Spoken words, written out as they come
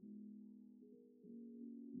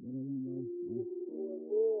I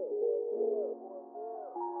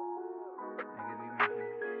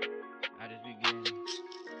just be getting.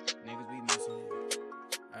 Niggas be missing it.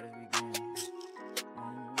 I just be getting.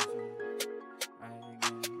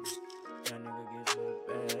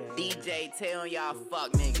 DJ telling y'all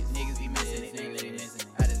fuck niggas. Niggas be missing it. Niggas be missing it.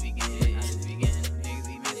 I just be getting. I just be getting. Niggas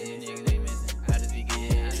be missing it. Niggas be missing. I just be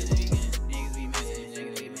getting. I just be getting. Niggas be missing it.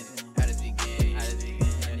 Niggas be missing. I just be getting. I just be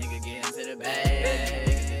getting. A nigga get into the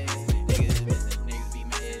bag. Niggas be missing. Niggas be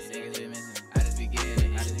missing. Niggas be missing. I just be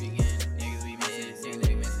getting. I just be getting. Niggas be missing. Niggas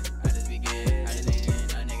be missing. I just be getting. I just be getting.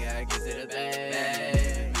 A nigga get to the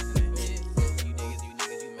bag.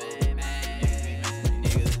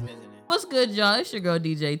 What's good, y'all? It's your girl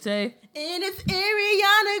DJ Tay. And it's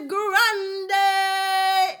Ariana Grande.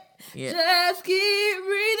 Yeah. Just keep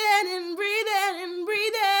breathing and breathing and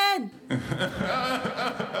breathing.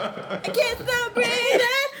 I can't stop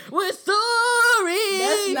breathing. We're sorry.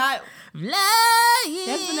 That's not. Flying.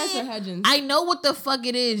 That's Vanessa Hudgens. I know what the fuck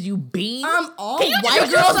it is, you bean. All Can you white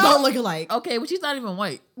introduce girls yourself? don't look alike. Okay, but she's not even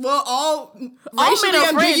white. Well, all men racially are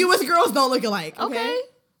friends. ambiguous girls don't look alike. Okay.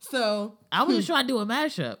 So I was just trying to do a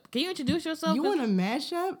mashup. Can you introduce yourself? you want a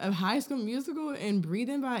mashup of High School Musical and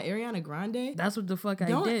Breathing by Ariana Grande? That's what the fuck I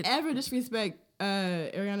Don't did. ever disrespect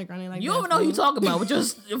Ariana Grande like You that. don't even know who you talking about with your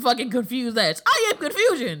fucking confused ass. I am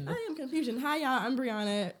confusion. I am confusion. Hi y'all, I'm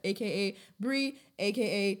Brianna, aka Bree,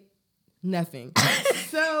 aka nothing.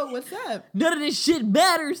 So what's up? None of this shit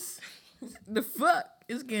matters. The fuck?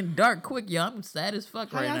 It's getting dark quick, y'all. I'm sad as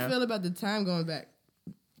fuck How right y'all now. feel about the time going back?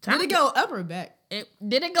 Time Did it go up or back?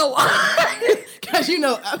 Did it go up? Because you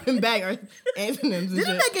know up and back are antonyms and Did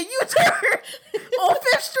shit. it make a U-turn on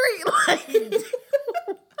 5th Street?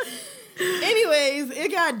 Anyways,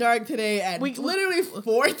 it got dark today at literally 4:30.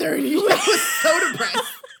 I was so depressed.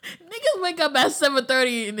 Niggas wake up at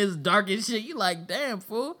 7:30 and it's dark as shit. You like, damn,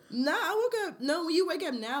 fool. Nah, I woke up. No, when you wake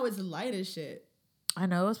up now, it's light as shit. I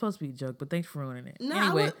know, it was supposed to be a joke, but thanks for ruining it. Nah,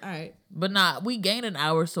 anyway, all right. but nah, we gained an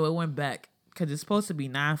hour, so it went back. Because it's supposed to be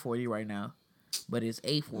 9:40 right now. But it's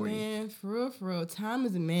 8:40. Man, for real, time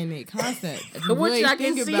is a man-made concept. If you Which really I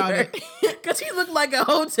can think see about her. it. Because he looked like a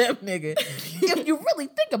Hotep nigga. If you really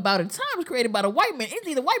think about it, time was created by the white man.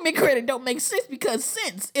 Anything the white man created don't make sense because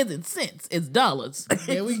sense isn't sense. It's dollars.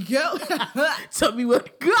 There we go. Tell me where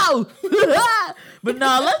to go. But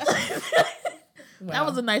no, let's... That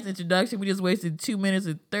was a nice introduction. We just wasted 2 minutes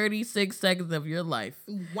and 36 seconds of your life.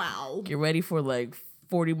 Wow. Get ready for like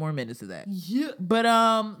 40 more minutes of that. Yeah. But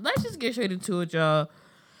let's just get straight into it, y'all.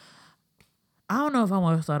 I don't know if I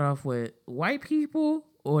want to start off with white people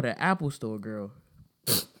or the Apple Store girl.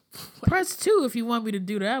 Press 2 if you want me to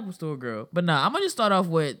do the Apple Store girl. But no, I'm gonna just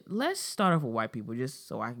let's start off with white people just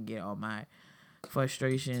so I can get all my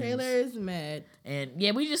frustrations. Taylor is mad. And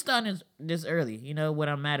yeah, we just started this early. You know what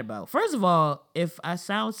I'm mad about. First of all, if I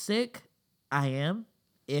sound sick, I am.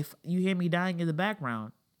 If you hear me dying in the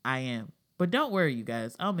background, I am. But don't worry, you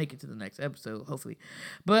guys. I'll make it to the next episode, hopefully.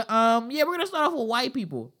 But yeah, we're gonna start off with white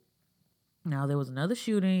people. Now there was another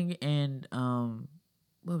shooting in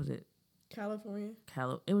what was it? California.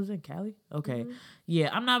 It was in Cali? Okay. Mm-hmm. Yeah,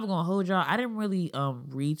 I'm not even gonna hold y'all. I didn't really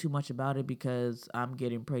read too much about it because I'm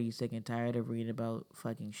getting pretty sick and tired of reading about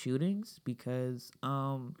fucking shootings because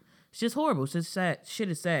it's just horrible. It's just sad. Shit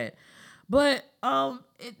is sad. But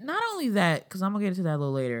not only that, because I'm gonna get into that a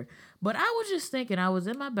little later, but I was just thinking, I was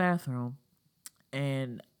in my bathroom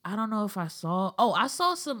and I don't know if I saw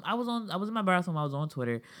some, I was in my bathroom, I was on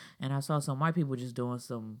Twitter, and I saw some white people just doing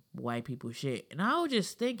some white people shit. And I was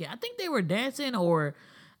just thinking, I think they were dancing, or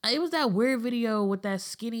it was that weird video with that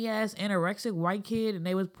skinny ass anorexic white kid, and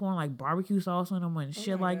they was pouring like barbecue sauce on him and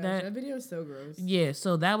shit like that. That video is so gross. Yeah,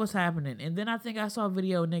 so that was happening. And then I think I saw a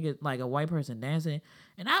video of nigga, like a white person dancing.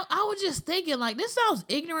 And I was just thinking, like, this sounds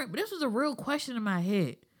ignorant, but this was a real question in my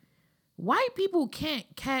head. White people can't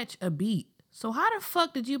catch a beat. So how the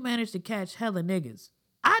fuck did you manage to catch hella niggas?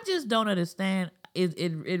 I just don't understand.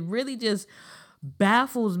 It really just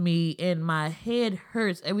baffles me, and my head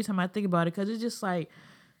hurts every time I think about it, because it's just like,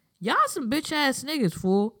 y'all some bitch ass niggas,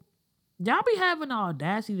 fool. Y'all be having the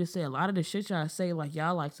audacity to say a lot of the shit y'all say like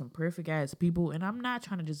y'all like some perfect ass people, and I'm not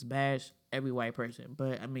trying to just bash every white person,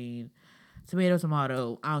 but I mean,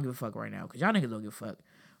 tomato, I don't give a fuck right now, because y'all niggas don't give a fuck.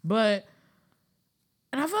 But,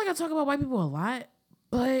 and I feel like I talk about white people a lot,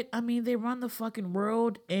 but I mean, they run the fucking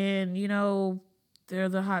world, and you know, they're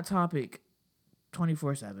the hot topic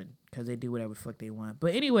 24/7, because they do whatever the fuck they want.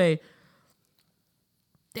 But anyway,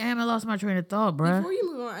 damn, I lost my train of thought, bruh. Before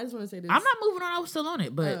you move on, I just want to say this. I'm not moving on. I was still on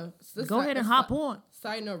it, but go ahead and hop on.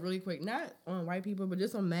 Side note really quick, not on white people, but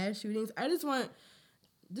just on mass shootings. I just want,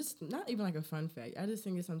 just not even like a fun fact. I just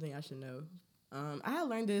think it's something I should know. I had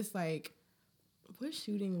learned this like, what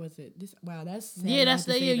shooting was it? That's sad. Yeah, that's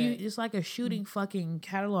I have to say that. It's like a shooting fucking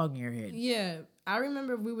catalog in your head. Yeah, I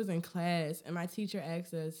remember we was in class and my teacher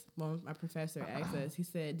asked us, well, my professor asked us. He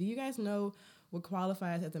said, "Do you guys know what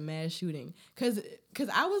qualifies as a mass shooting?" Because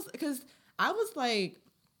I was like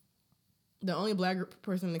the only black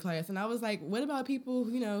person in the class, and I was like, "What about people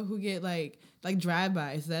who get like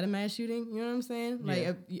drive-bys? Is that a mass shooting? You know what I'm saying?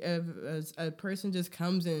 Like if a person just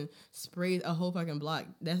comes and sprays a whole fucking block,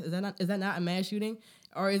 is that not a mass shooting,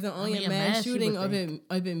 or is it only a mass shooting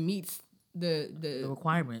if it meets the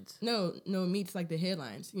requirements? No, it meets like the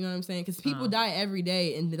headlines. You know what I'm saying? Because people die every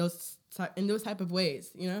day in those type of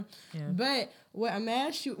ways. Yeah. But what a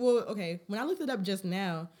mass shoot? Well, okay. When I looked it up just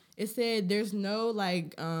now, it said there's no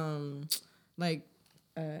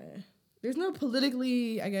there's no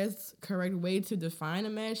politically, I guess, correct way to define a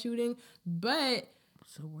mass shooting, but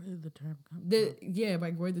so where did the term come from? Yeah,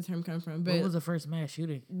 like where did the term come from? But what was the first mass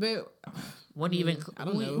shooting? But I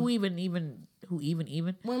don't know. Who even?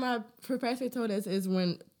 When my professor told us is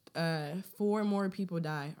when 4 more people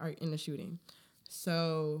die are in the shooting.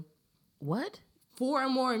 So what? 4 or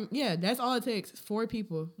more? Yeah, that's all it takes. 4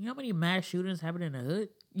 people. You know how many mass shootings happen in the hood?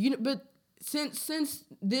 But since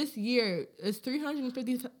this year, it's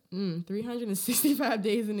 365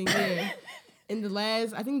 days in a year. In the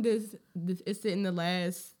last, I think it's in the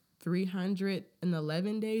last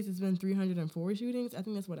 311 days, it's been 304 shootings. I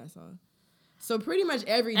think that's what I saw. So pretty much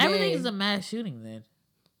every day. Everything is a mass shooting then.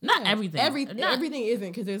 Not everything. Everything isn't,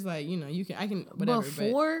 because there's like, I can whatever.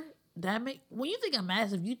 Before that when you think of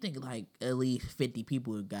massive, you think like at least 50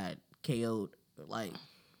 people got KO'd. Like,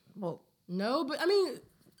 well, no, but I mean,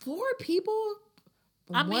 4 people.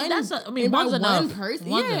 I mean, one's enough. One person.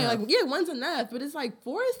 One's enough. But it's like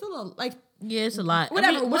 4 is still it's a lot.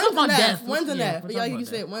 Whatever. I mean, one's enough. Death. One's enough. But like you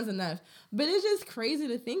said, one's enough. But it's just crazy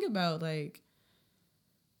to think about. Like,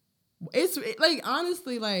 it's like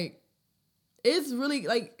honestly, like it's really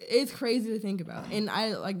like it's crazy to think about. And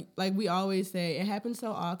I like we always say, it happens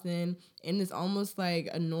so often, and it's almost like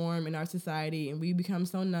a norm in our society, and we become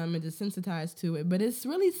so numb and desensitized to it. But it's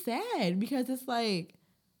really sad because it's like,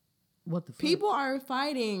 what the fuck? People are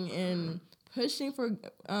fighting and pushing for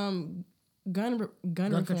gun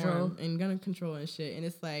control and gun control and shit, and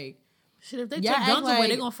it's like, shit, if they take guns away,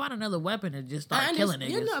 they're gonna find another weapon and just start killing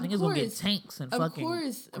niggas. Niggas gonna get tanks and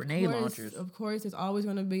fucking grenade launchers. Of course, there's always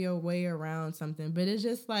gonna be a way around something, but it's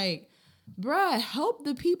just like, bruh, help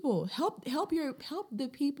the people, help the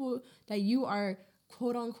people that you are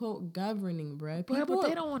quote unquote governing, bruh. People but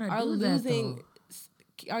they don't want to do that though.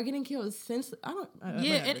 Are getting killed since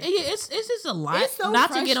it's just a lot. It's so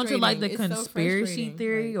not to get onto like the it's conspiracy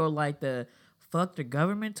theory or like the fuck the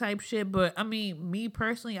government type shit, but I mean, me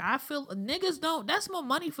personally, I feel niggas don't. That's more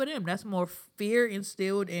money for them. That's more fear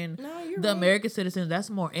instilled in the American citizens.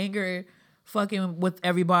 That's more anger, fucking with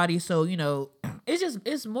everybody. So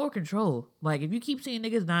it's more control. Like if you keep seeing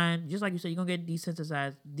niggas dying, just like you said, you're gonna get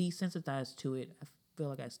desensitized to it. I feel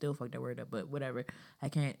like I still fucked that word up, but whatever. I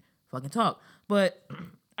can't fucking talk. But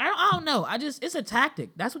I don't know. It's a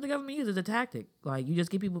tactic. That's what the government uses, a tactic. Like you just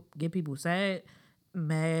get people sad,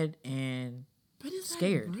 mad, and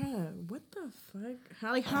scared. Like, bruh, what the fuck?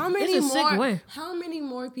 How many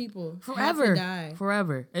more people have to die?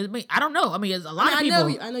 Forever. I mean, I don't know. I mean, it's a lot of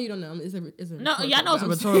people. I know you don't know. It's I know it's a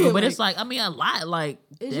rhetorical, but it's like, I mean, a lot. Like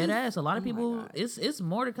dead ass. A lot of oh people. It's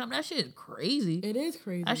more to come. That shit crazy. It is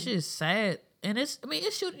crazy. That shit is sad. And it's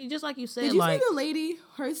shooting, just like you said. Did you see the lady?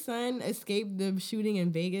 Her son escaped the shooting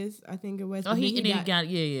in Vegas. I think it was. Oh, he got.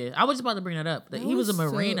 I was just about to bring that up. He was a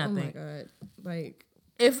Marine, I think. Oh my god! Like,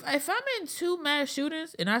 if I'm in 2 mass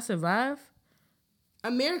shootings and I survive,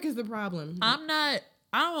 America's the problem. I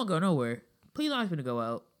don't want to go nowhere. Please don't ask me to go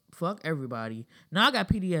out. Fuck everybody. Now I got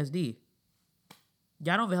PTSD.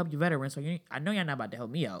 Y'all don't even help your veterans, so I know y'all not about to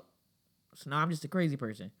help me out. So now I'm just a crazy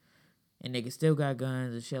person. And niggas still got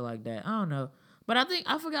guns and shit like that. I don't know. But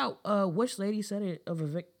I forgot which lady said it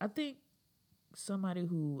I think somebody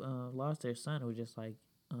who lost their son was just like,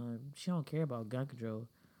 she don't care about gun control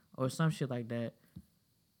or some shit like that.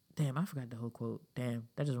 Damn, I forgot the whole quote. Damn,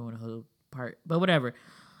 that just ruined the whole part. But whatever.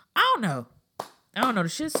 I don't know. The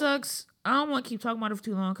shit sucks. I don't want to keep talking about it for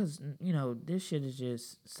too long because, this shit is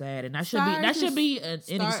just sad. And that should be an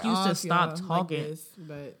excuse to stop talking. Like this,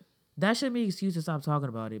 but that should be an excuse to stop talking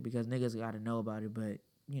about it because niggas got to know about it. But,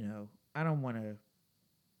 I don't want to.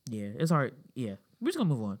 Yeah, it's hard. Yeah, we're just going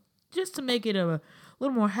to move on. Just to make it a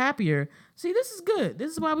little more happier. See, this is good.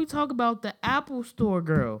 This is why we talk about the Apple Store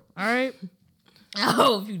girl. All right?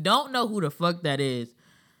 Oh, if you don't know who the fuck that is,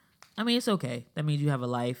 I mean, it's okay. That means you have a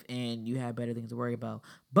life and you have better things to worry about.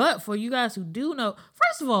 But for you guys who do know,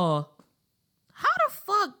 first of all, the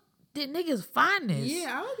fuck did niggas find this?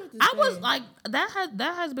 Yeah, I was about to I say. was like,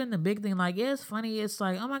 that has been the big thing. Like, yeah, it's funny. It's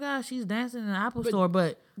like, oh my gosh, she's dancing in the Apple store.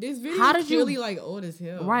 But this video how is did you- really like old as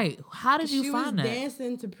hell. right, how did you she find was that?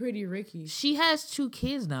 dancing to Pretty Ricky. She has 2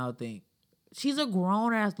 kids now, I think. She's a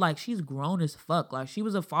grown ass, like, she's grown as fuck. Like, she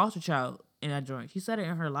was a foster child in that joint. She said it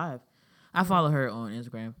in her live. I follow her on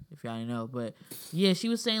Instagram, if y'all didn't know. But, yeah, she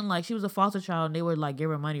was saying, like, she was a foster child, and they would, like, give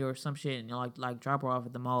her money or some shit, and, like drop her off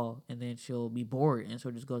at the mall, and then she'll be bored, and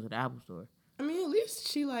she'll just go to the Apple store. I mean, at least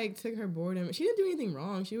she, like, took her boredom. She didn't do anything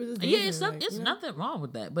wrong. She was just Yeah, dancing, it's you know? nothing wrong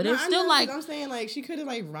with that. But No, it's I still, know, like, 'cause I'm saying, like, she could have,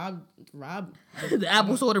 like, robbed the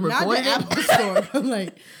Apple store to not record the it. Apple store, but,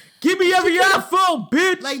 like, Give me every iPhone,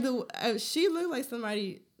 bitch! like she looked like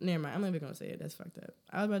somebody. Never mind. I'm not even gonna say it. That's fucked up.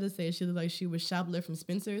 I was about to say she looked like she was shoplift from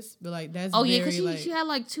Spencer's, but like that's oh, yeah, very, because like, she had,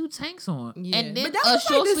 like, 2 tanks on. yeah. And then but that a was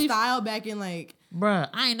short like the sleeve. style back in like Bruh,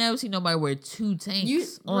 I ain't never seen nobody wear 2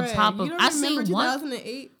 tanks on bruh, top of. You don't I remember seen one.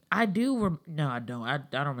 2008? I do. No, I don't. I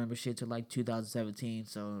don't remember shit till like 2017.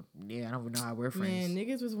 So yeah, I don't even know how we're friends. Man,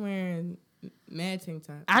 niggas was wearing mad tank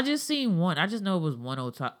top. I just seen one. I just know it was one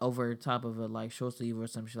over top of a like short sleeve or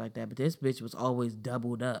some shit like that. But this bitch was always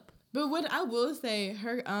doubled up. But what I will say,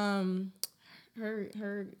 her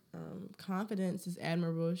confidence is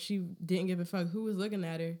admirable. She didn't give a fuck who was looking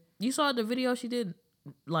at her. You saw the video she did,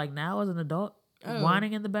 like now as an adult, Oh.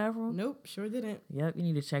 whining in the bathroom. Nope, sure didn't. Yep, you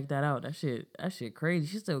need to check that out. That shit crazy.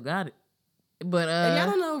 She still got it. But If y'all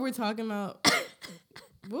don't know what we're talking about,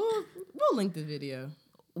 we'll link the video.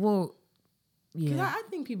 well, Cause yeah. I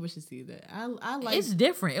think people should see that. I like It's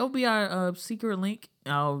different. It'll be our secret link.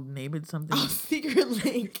 I'll name it something. our secret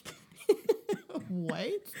link.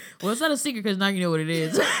 What? Well, it's not a secret because now you know what it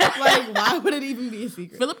is. Like, why would it even be a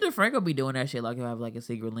secret? Philip DeFranco be doing that shit. Like he'll have like a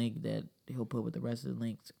secret link that he'll put with the rest of the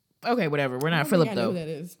links. Okay, whatever. We're I not don't Philip think I know though. who that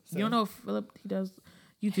is. So. You don't know Philip? He does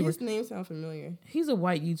YouTuber. His name sounds familiar. He's a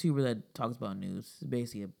white YouTuber that talks about news. It's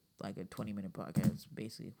basically like a 20-minute podcast,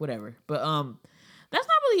 basically. Whatever. But that's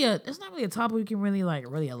not really a topic we can really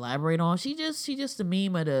elaborate on. She just the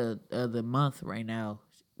meme of the month right now.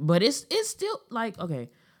 But it's still like, okay,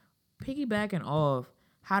 piggybacking off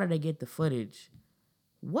how did they get the footage?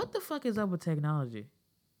 What the fuck is up with technology?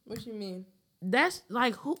 What you mean? That's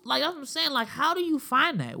like who? Like I'm saying, like how do you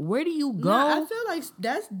find that? Where do you go? No, I feel like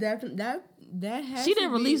that's definitely that has. She to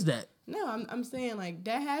didn't be- release that. No, I'm saying like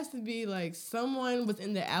that has to be like someone was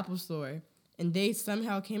in the Apple store and they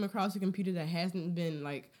somehow came across a computer that hasn't been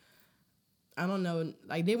like, I don't know,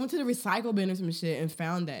 like they went to the recycle bin or some shit and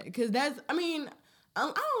found that, because that's, I mean,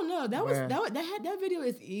 I don't know, that video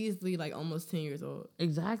is easily like almost 10 years old.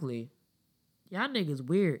 Exactly. Y'all niggas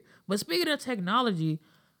weird. But speaking of technology,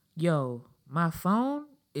 yo, my phone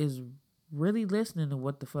is really listening to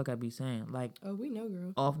what the fuck I be saying. Like, Oh, we know,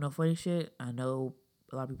 girl. off no funny shit. I know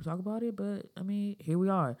a lot of people talk about it, but I mean, here we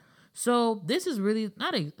are. So this is really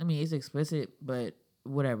not. I mean, it's explicit, but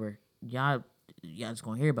whatever. Y'all just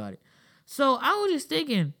gonna hear about it. So I was just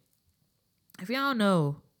thinking, if y'all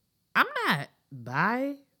know, I'm not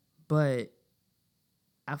bi, but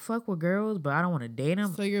I fuck with girls, but I don't want to date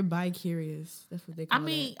them. So you're bi-curious. That's what they call I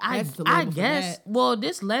mean, that. That's the I label for guess. that. Well,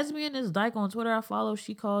 this lesbian, this dyke on Twitter I follow,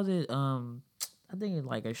 she calls it I think it's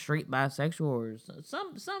like a straight bisexual or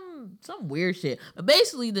some weird shit. But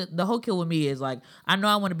basically, the whole kill with me is like, I know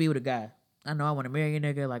I want to be with a guy. I know I want to marry a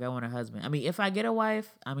nigga. Like I want a husband. I mean, if I get a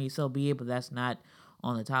wife, I mean, so be it. But that's not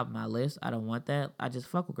on the top of my list. I don't want that. I just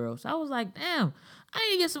fuck with girls. So I was like, damn, I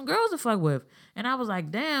need to get some girls to fuck with. And I was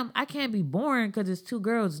like, damn, I can't be boring because it's 2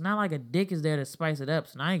 girls. It's not like a dick is there to spice it up.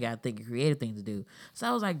 So now I ain't got to think of creative things to do. So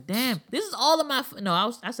I was like, damn, this is all of my...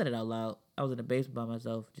 I said it out loud. I was in the basement by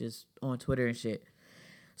myself, just on Twitter and shit.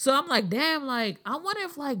 So I'm like, damn, like, I wonder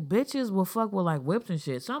if, like, bitches will fuck with, like, whips and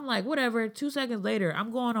shit. So I'm like, whatever. 2 seconds later,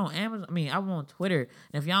 I'm going on Amazon. I mean, I'm on Twitter.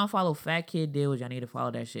 And if y'all don't follow Fat Kid Deals, y'all need to follow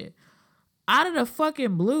that shit. Out of the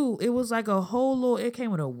fucking blue, it was like a whole little... It came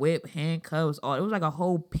with a whip, handcuffs, all. It was like a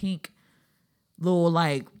whole pink little,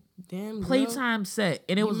 like, Damn, girl. playtime set.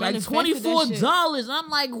 And it You was like manifested that $24. I'm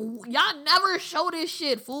like, y'all never show this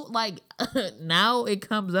shit, fool. Like, now it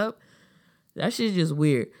comes up. That shit's just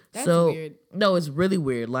weird. That's so, weird. No, it's really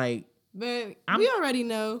weird. Like, But we already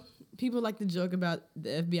know people like to joke about the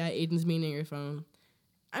FBI agents being in your phone.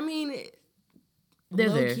 I mean, they're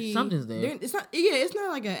there. low-key, Something's there. It's not. Yeah, it's not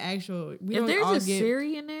like an actual. We If don't there's all a get,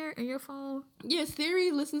 Siri in there in your phone, yeah,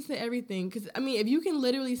 Siri listens to everything. Because I mean, if you can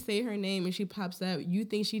literally say her name and she pops up, you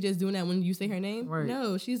think she just doing that when you say her name? Right.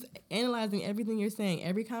 No, she's analyzing everything you're saying,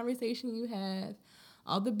 every conversation you have,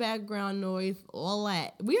 all the background noise, all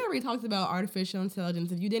that. We already talked about artificial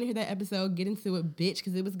intelligence. If you didn't hear that episode, get into it, bitch,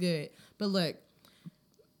 because it was good. But look,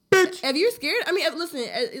 bitch. If you're scared, I mean, listen,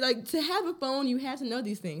 like to have a phone, you have to know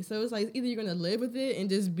these things. So it's like either you're gonna live with it and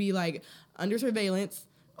just be like under surveillance,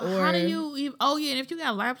 or How do you even, oh yeah, and if you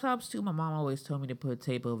got laptops too, my mom always told me to put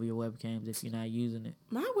tape over your webcams if you're not using it.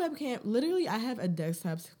 My webcam, literally, I have a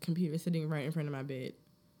desktop computer sitting right in front of my bed.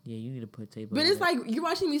 Yeah, you need to put tape But over it's that. like, you're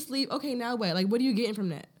watching me sleep. Okay, now what? Like, what are you getting from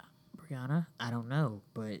that? Brianna, I don't know,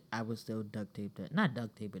 but I would still duct tape that. Not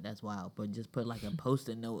duct tape it, that's wild, but just put like a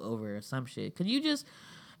post-it note over or some shit. Cause you just,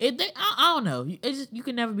 I don't know. It's just, you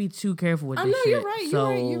can never be too careful with I this know, shit. you're right.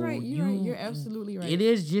 So You're right. You're absolutely right. It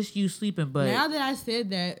is just you sleeping, but now that I said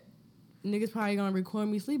that, niggas probably gonna record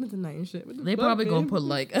me sleeping tonight and shit. What the they fuck, probably gonna man? put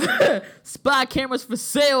like spy cameras for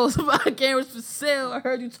sale. Spy cameras for sale. I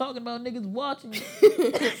heard you talking about niggas watching you.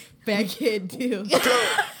 Fat kid deal.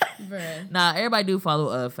 Bruh. Nah, everybody do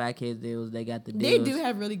follow Fat Kids deals. They got the They deals. do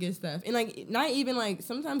have really good stuff. And like, not even like,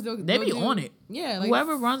 sometimes They they'll be do, on it. Yeah. Like,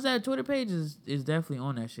 Whoever runs that Twitter page is definitely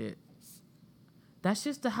on that shit. That's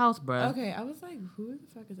just the house, bro. Okay, I was like, who the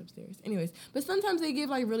fuck is upstairs? Anyways, but sometimes they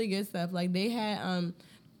give like really good stuff. Like they had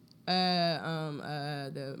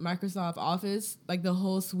the Microsoft Office, like the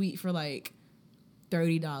whole suite for like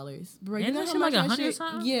 $30. Bro, you Ain't know that how shit much like that 100 shit?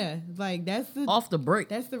 something? Yeah, like that's Off the break.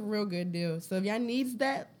 the real good deal. So if y'all needs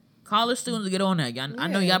that, College students get on that. Y'all, I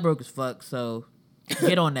know Yeah. y'all broke as fuck, so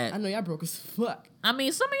get on that. I know y'all broke as fuck. I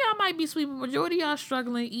mean, some of y'all might be sleeping. Majority of y'all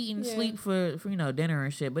struggling, eating, Yeah. sleep for dinner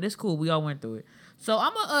and shit. But it's cool. We all went through it. So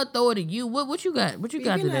I'm gonna throw it at you. What you got? What you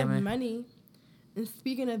got Speaking today, of man? money, and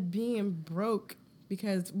speaking of being broke,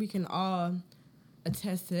 because we can all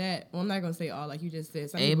attest to that. Well, I'm not gonna say all like you just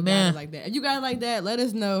said. Some people got Amen. it like that. If you got it like that, let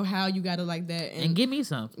us know how you got it like that. And give me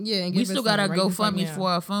some. Yeah, and We give us still got some our right the fuck GoFundMe now. for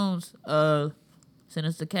our phones. Send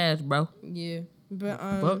us the cash, bro. Yeah,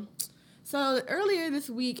 But- so earlier this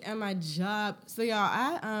week at my job, so y'all,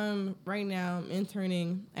 I right now I'm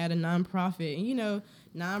interning at a nonprofit, and you know,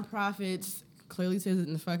 nonprofits clearly says it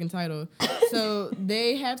in the fucking title, so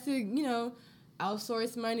they have to, you know,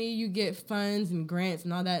 outsource money. You get funds and grants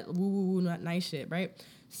and all that woo woo woo, not nice shit, right?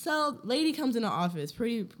 So lady comes in the office.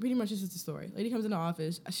 Pretty much this is the story. Lady comes in the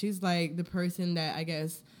office. She's like the person that I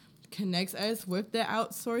guess connects us with the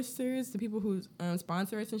outsourcers, the people who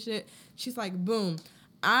sponsor us and shit. She's like, boom,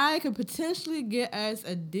 I could potentially get us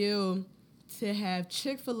a deal to have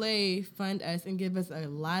Chick-fil-A fund us and give us a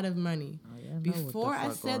lot of money. Oh, yeah, I know what the Before I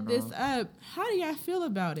fuck set going this on. up, how do y'all feel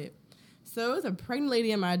about it? So it was a pregnant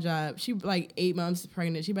lady in my job. She like 8 months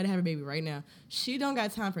pregnant. She better have a baby right now. She don't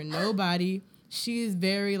got time for nobody. She's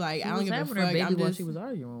very like, She I don't was give a having fuck. her baby I'm while just, she was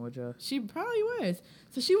arguing with y'all. she probably was.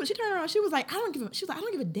 So she turned around. She was like, I don't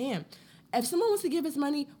give a damn. If someone wants to give us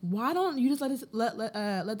money, why don't you just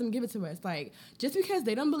let them give it to us? Like, just because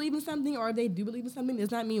they don't believe in something or if they do believe in something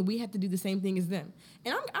does not mean we have to do the same thing as them.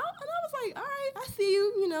 And I was like, all right, I see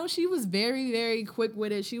you. You know, she was very, very quick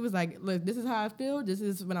with it. She was like, look, this is how I feel. This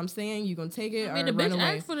is what I'm saying. You gonna take it I mean, or the run bitch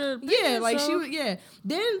away? asked for the Yeah, opinion, like so- she was. Yeah.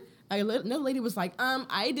 Then another lady was like,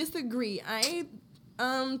 I disagree. I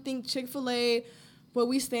think Chick-fil-A, what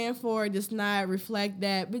we stand for, does not reflect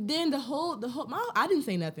that. But then the whole I didn't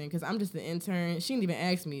say nothing because I'm just the intern. She didn't even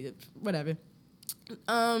ask me. Whatever.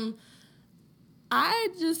 I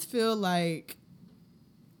just feel like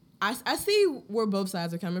I see where both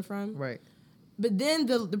sides are coming from. Right. But then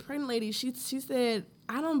the pregnant lady, she said,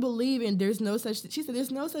 I don't believe in there's no such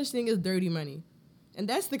thing as dirty money. And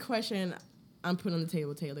that's the question I'm putting on the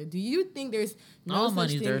table, Taylor. Do you think there's no All such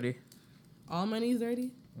money's thing? dirty. All money is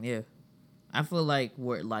dirty? Yeah. I feel like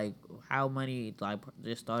how money like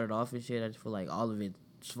just started off and shit. I just feel like all of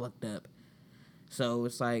it's fucked up. So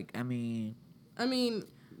it's like, I mean,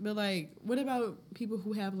 but like, what about people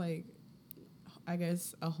who have like, I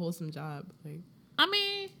guess, a wholesome job? Like,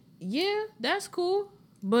 yeah, that's cool.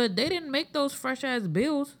 But they didn't make those fresh ass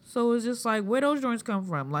bills. So it's just like, where those joints come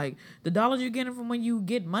from? Like, the dollars you're getting from when you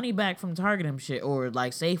get money back from Target and shit, or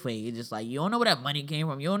like Safeway. It's just like, you don't know where that money came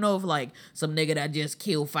from. You don't know if like some nigga that just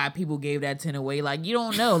killed 5 people gave that 10 away. Like, you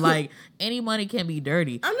don't know. Like, any money can be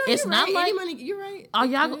dirty. I know It's you're not right. like, Any money, you're right. are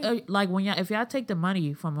It y'all could. like when y'all, if y'all take the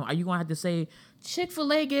money from them, are you gonna have to say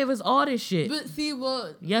Chick-fil-A gave us all this shit? But see,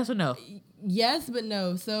 well, Yes or no? yes, but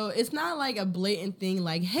no. So it's not like a blatant thing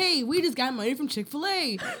like, hey, we just got money from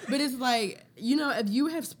Chick-fil-A. But it's like, you know, if you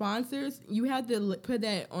have sponsors, you have to put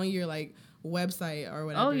that on your like website or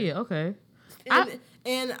whatever. Oh yeah, okay.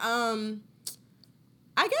 And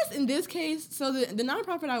I guess in this case, so the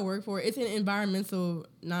nonprofit I work for, it's an environmental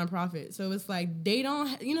nonprofit. So it's like they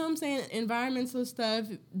don't, you know what I'm saying? Environmental stuff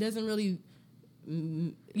doesn't really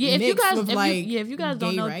Yeah, if you mix guys, with, if you guys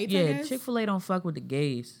don't gay know, rights, I yeah, guess. Chick-fil-A don't fuck with the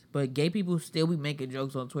gays, but gay people still be making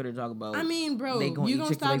jokes on Twitter talking about. I mean, bro, they gonna you eat gonna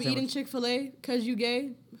Chick-fil-A stop eating sandwich. Chick-fil-A because you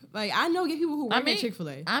gay? Like I know people who work at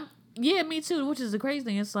Chick-fil-A. Yeah, me too. Which is the crazy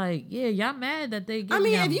thing. It's like, yeah, y'all mad that they. I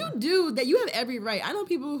mean, if you do that, you have every right. I know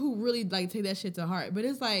people who really like take that shit to heart, but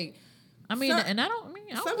it's like, I mean, and I don't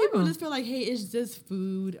mean some people just feel like, hey, it's just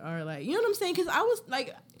food, or like, you know what I'm saying? Because I was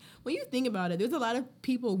like, when you think about it, there's a lot of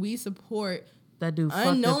people we support that do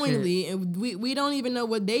unknowingly, and we don't even know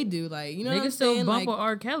what they do. Like, you know, what I'm saying? Still bump with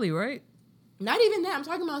R. Kelly, right? Not even that. I'm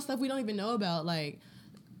talking about stuff we don't even know about, like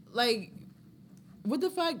what the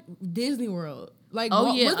fuck, Disney World. Like,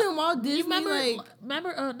 wasn't Walt Disney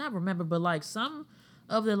but like some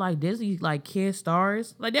of the like Disney like kid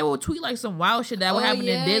stars, like they will tweet like some wild shit that would happen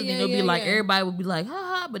in Disney. It'll be like everybody would be like,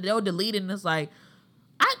 haha, but they'll delete it, and it's like,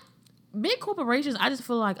 big corporations. I just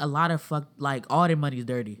feel like a lot of like all their money is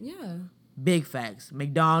dirty. Yeah, big facts.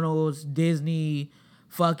 McDonald's, Disney,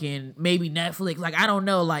 fucking maybe Netflix. Like I don't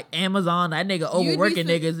know, like Amazon. That nigga overworking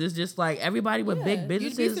niggas. It's just like everybody with big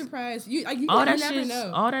businesses. You'd be surprised. You all that never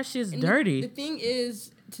know. All that shit's dirty. The thing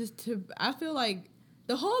is, I feel like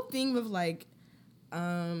the whole thing with like,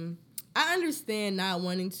 I understand not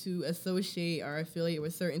wanting to associate or affiliate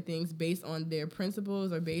with certain things based on their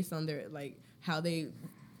principles or based on their like how they,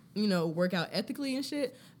 work out ethically and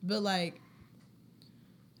shit. But like,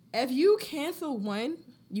 if you cancel one,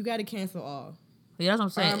 you got to cancel all. Yeah, that's what I'm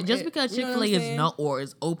saying. Just because Chick-fil-A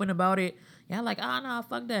is open about it, like, nah,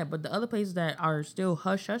 fuck that. But the other places that are still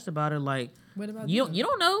hush about it, like, what about you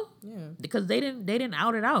don't know, because they didn't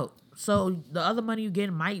out it out. So the other money you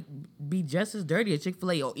get might be just as dirty as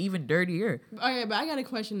Chick-fil-A or even dirtier. All right, but I got a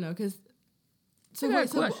question though, because so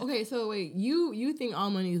wait, you think all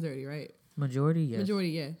money is dirty, right? Majority, yes. Majority,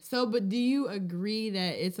 yeah. So, but do you agree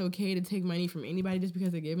that it's okay to take money from anybody just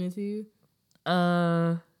because they're giving it to you?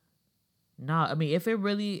 No, I mean if you were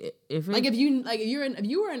a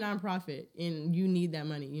nonprofit and you need that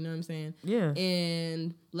money, you know what I'm saying? Yeah.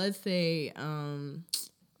 And let's say, I don't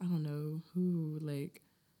know who, like,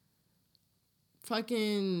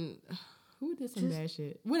 fucking, who did some bad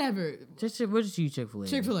shit? Whatever. We'll just use Chick-fil-A.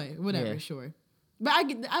 Chick-fil-A, whatever, sure. But I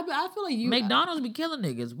feel like McDonald's be killing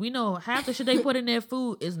niggas. We know half the shit they put in their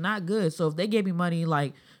food is not good. So if they gave me money,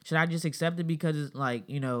 like, should I just accept it because it's like,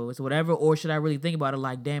 it's whatever? Or should I really think about it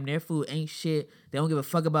like, damn, their food ain't shit. They don't give a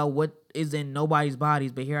fuck about what is in nobody's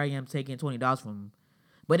bodies. But here I am taking $20 from them.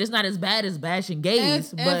 But it's not as bad as bashing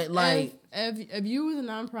gays. If you was a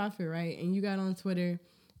nonprofit, right, and you got on Twitter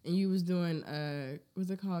and you was doing,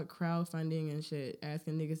 what's it called, crowdfunding and shit,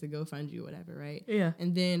 asking niggas to go fund you, whatever, right? Yeah.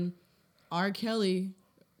 And then R. Kelly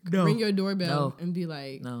ring your doorbell and be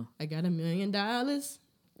like, I got $1 million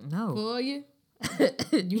for you.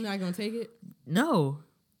 You not gonna take it? No.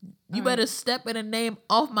 You better step in a name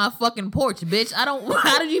off my fucking porch, bitch.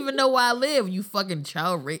 How do you even know where I live? You fucking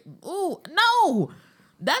child rape. Ooh, no.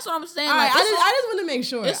 That's what I'm saying. Like, I just want to make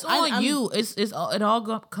sure. It's on you. It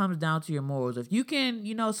all comes down to your morals. If you can,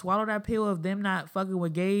 swallow that pill of them not fucking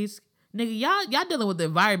with gays, nigga, y'all dealing with the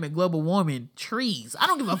environment, global warming, trees. I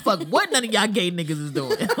don't give a fuck what none of y'all gay niggas is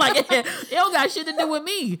doing. Like, it don't got shit to do with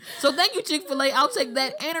me. So thank you, Chick-fil-A. I'll take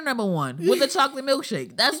that and a number one with a chocolate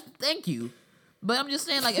milkshake. Thank you. But I'm just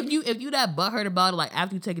saying, like, if you that butthurt about it, like,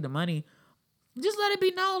 after you taking the money, just let it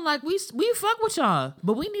be known, like, we fuck with y'all,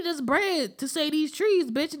 but we need this bread to say these trees,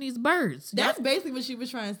 bitch, and these birds. That's basically what she was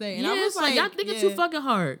trying to say. And I was like, y'all thinking too fucking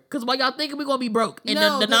hard. Because while y'all thinking we going to be broke, and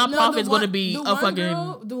the nonprofit's going to be a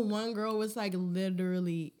fucking... The one girl was, like,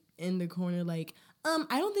 literally in the corner, like, I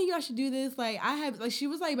don't think y'all should do this. Like, she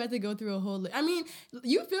was, like, about to go through a whole... I mean,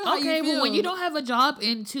 you feel how you feel. Okay, well, when you don't have a job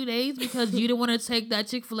in 2 days because you didn't want to take that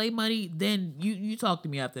Chick-fil-A money, then you talk to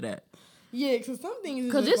me after that. Yeah, because some things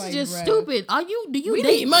because this is just stupid. We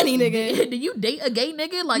need money, nigga. Do you date a gay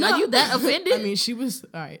nigga? Like, are you that offended? I mean, she was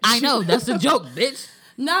all right. I know that's a joke, bitch.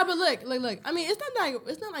 Nah, but look. I mean,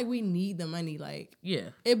 it's not like we need the money. Like,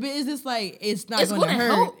 yeah, it's just like it's not going to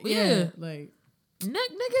hurt. Help. Yeah, like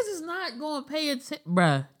niggas is not going to pay attention,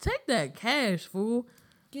 bruh. Take that cash, fool.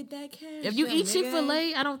 Get that cash. If you eat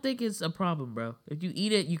Chick-fil-A, I don't think it's a problem, bro. If you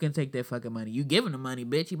eat it, you can take that fucking money. You giving the money,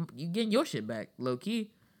 bitch. You getting your shit back, low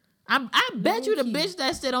key. I bet you the bitch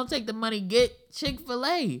that said don't take the money get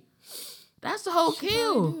Chick-fil-A. That's the whole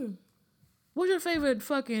kill. What's your favorite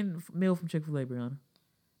fucking meal from Chick-fil-A, Brianna?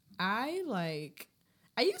 I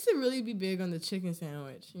used to really be big on the chicken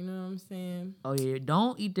sandwich. You know what I'm saying? Oh yeah,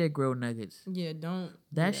 don't eat their grilled nuggets. Yeah, don't.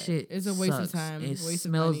 That shit. It's a waste sucks. of time. It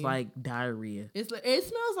smells like diarrhea. It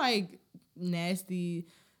smells like nasty,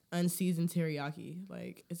 unseasoned teriyaki.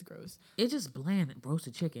 Like, it's gross. It's just bland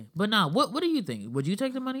roasted chicken. But nah, what do you think? Would you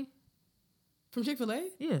take the money? From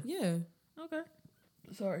Chick-fil-A? Yeah. Yeah. Okay.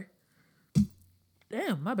 Sorry.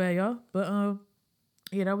 Damn, my bad, y'all. But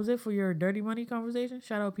Yeah, that was it for your dirty money conversation.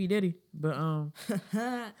 Shout out P Diddy, but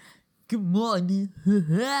good morning.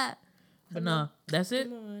 But nah, that's it.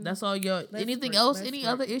 That's all your. Anything else? Any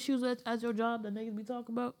other issues at your job that niggas be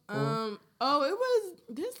talking about? Oh, it was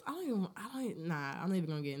this. I'm not even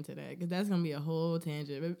gonna get into that because that's gonna be a whole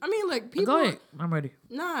tangent. But, I mean, like people. Go ahead. I'm ready.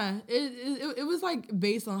 Nah, it was like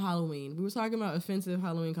based on Halloween. We were talking about offensive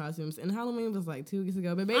Halloween costumes, and Halloween was like 2 weeks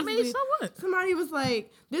ago. But basically, I mean, so what? Somebody was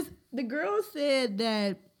like, the girl said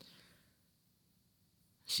that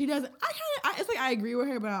she doesn't. It's like I agree with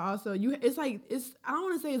her, but I also it's like I don't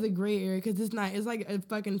want to say it's a gray area because it's not. It's like a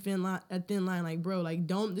fucking thin line. Like, bro, like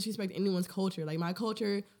don't disrespect anyone's culture. Like my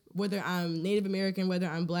culture, whether I'm Native American, whether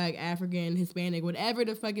I'm Black, African, Hispanic, whatever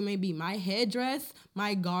the fuck it may be, my headdress,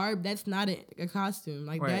 my garb, that's not a costume.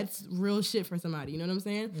 Like that's real shit for somebody. You know what I'm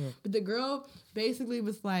saying? Yeah. But the girl basically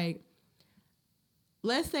was like,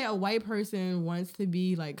 let's say a white person wants to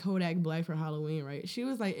be like Kodak Black for Halloween, right? She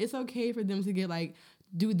was like, it's okay for them to get like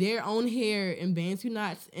do their own hair and bantu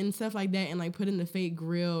knots and stuff like that and like put in the fake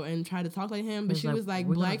grill and try to talk like him. But she was like,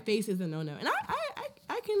 blackface is a no-no. And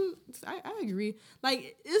I agree.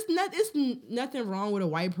 Like it's nothing wrong with a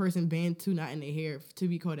white person bantu knot in their hair to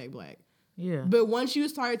be Kodak Black. Yeah. But once you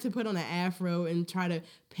start to put on an afro and try to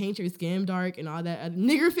paint your skin dark and all that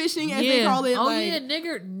nigger fishing as they call it. Oh yeah,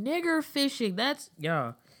 nigger fishing. That's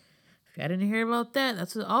If I didn't hear about that,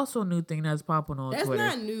 that's also a new thing that's popping on Twitter.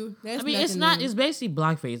 That's not new. It's not. New. It's basically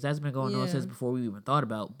blackface. That's been going on since before we even thought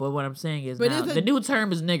about. But what I'm saying is now, the new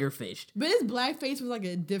term is nigger fished. But it's blackface with like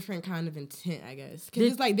a different kind of intent, I guess.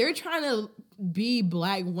 Because it's like they're trying to be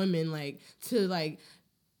black women, like to like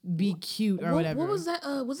be cute or whatever. What was that?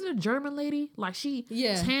 Was it a German lady? Like she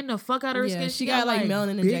tanned the fuck out of her skin. She got like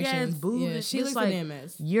melanin injections. Big ass boobs. Yeah, she looks like a damn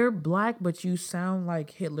mess. You're black, but you sound like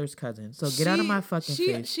Hitler's cousin. So get out of my fucking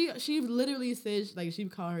face. She literally said like she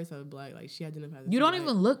called herself black. Like she identifies. You don't even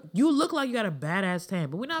look. You look like you got a badass tan.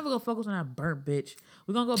 But we're not even gonna focus on that burnt bitch.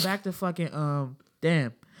 We're gonna go back to fucking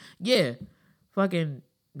fucking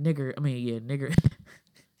nigger. I mean nigger.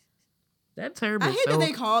 That term. I hate that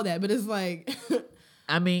they call that, but it's like.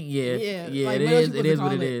 I mean, like, it is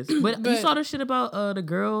what it is. But you saw the shit about the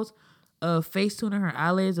girls face tuning her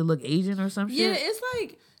eyelids to look Asian or some shit? Yeah, it's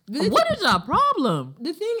like... What is our problem?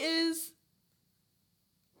 The thing is,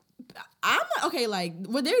 I'm not... Okay, like,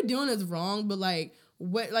 what they're doing is wrong, but like,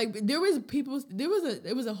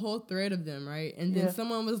 it was a whole thread of them, right? And then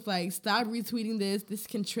someone was like, stop retweeting this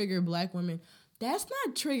can trigger black women. That's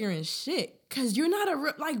not triggering shit. Cause you're not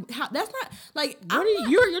that's not like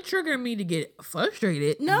you're triggering me to get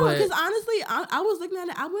frustrated. No, because honestly, I was looking at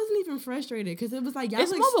it. I wasn't even frustrated because it was like y'all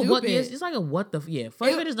look stupid. It's like a what the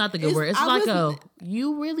frustrated is not the good word. It's like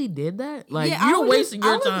you really did that. Like you're wasting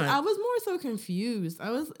your time. I was more so confused. I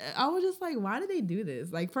was just like, why did they do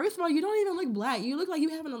this? Like, first of all, you don't even look black. You look like you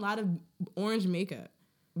having a lot of orange makeup.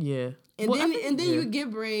 Yeah, and then you get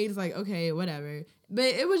braids. Like, okay, whatever. But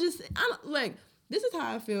it was just this is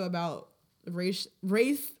how I feel about. Race.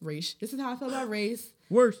 This is how I feel about race.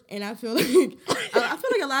 Worse. And I feel like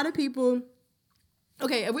a lot of people.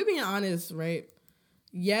 Okay, if we're being honest, right?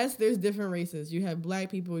 Yes, there's different races. You have black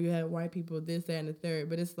people, you have white people, this, that, and the third.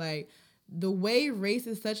 But it's like the way race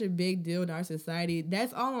is such a big deal in our society.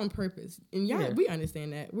 That's all on purpose, and we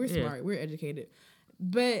understand that. We're smart, we're educated,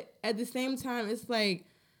 but at the same time, it's like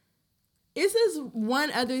it's just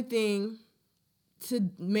one other thing to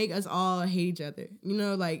make us all hate each other. You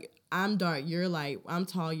know, like. I'm dark, you're light, I'm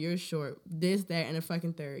tall, you're short, this, that, and a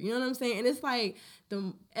fucking third. You know what I'm saying? And it's like,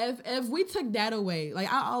 if we took that away, like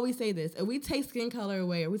I always say this, if we take skin color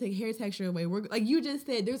away or we take hair texture away, we're like you just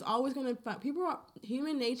said, there's always going to,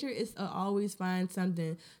 human nature is to always find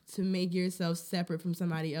something to make yourself separate from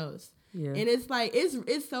somebody else. Yeah. And it's like,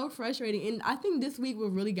 it's so frustrating. And I think this week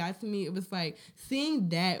what really got to me, it was like seeing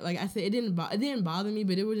that, like I said, it didn't bother me,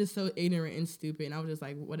 but it was just so ignorant and stupid. And I was just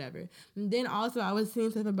like, whatever. And then also I was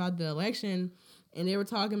seeing stuff about the election and they were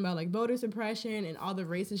talking about like voter suppression and all the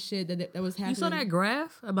racist shit that was happening. You saw that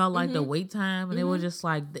graph about like the wait time and they were just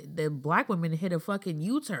like the black women hit a fucking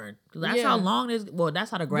U-turn. That's how long this. Well,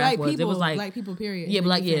 that's how the graph was. It was like black people. Period. Yeah,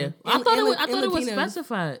 black. Yeah, I thought it was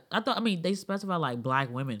specified. They specified like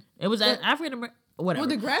black women. It was African American. Whatever.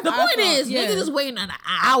 Well, the point is, niggas is waiting an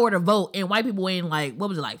hour to vote, and white people waiting like what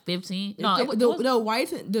was it, like 15? No, the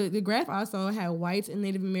whites. The graph also had whites and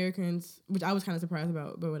Native Americans, which I was kind of surprised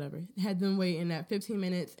about, but whatever. Had them wait in that 15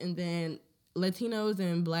 minutes, and then Latinos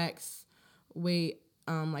and blacks wait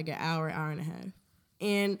like an hour and a half,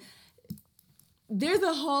 and there's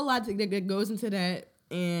a whole lot that goes into that,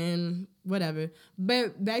 and whatever.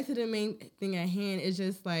 But back to the main thing at hand, it's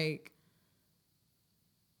just like.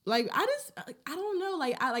 like I don't know.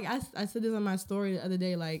 Like I said this on my story the other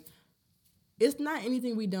day. Like, it's not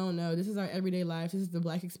anything we don't know. This is our everyday life. This is the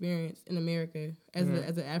Black experience in America as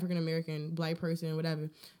an African American Black person, whatever.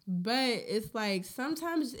 But it's like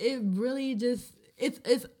sometimes it really just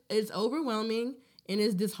it's overwhelming and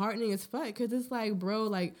it's disheartening as fuck, because it's like, bro,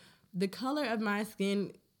 like the color of my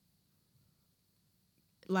skin,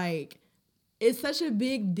 like, it's such a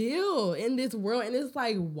big deal in this world, and it's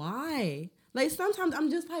like, why? Like, sometimes I'm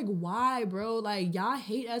just like, why, bro? Like, y'all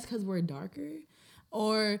hate us because we're darker?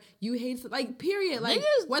 Or you hate, like, period. Like,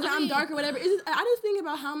 whether I'm dark or whatever. I just think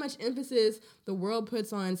about how much emphasis the world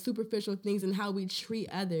puts on superficial things and how we treat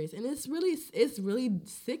others. And it's really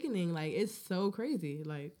sickening. Like, it's so crazy.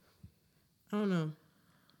 Like, I don't know.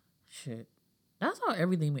 Shit. That's how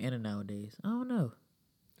everything be ending nowadays. I don't know.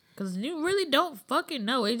 Because you really don't fucking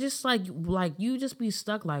know. It's just like you just be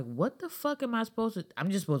stuck like, what the fuck am I supposed to... I'm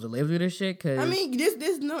just supposed to live through this shit? Cause I mean,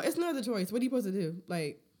 it's no other choice. What are you supposed to do?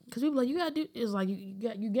 Like... Because people like, you gotta do... It's like,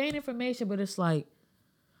 you gain information, but it's like...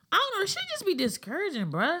 I don't know. It should just be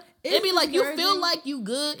discouraging, bruh. It be like, you feel like you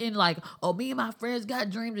good and like, oh, me and my friends got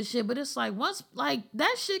dreams and shit. But it's like, once, like,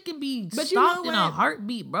 that shit can be stopped in a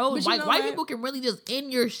heartbeat, bro. Like, white people can really just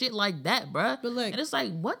end your shit like that, bruh. But look, and it's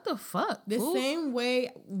like, what the fuck? The same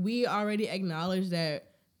way we already acknowledge that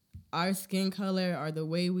our skin color or the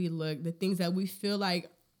way we look, the things that we feel like,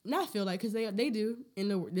 not feel like, because they do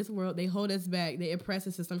in this world, they hold us back, they oppress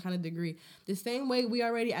us to some kind of degree. The same way we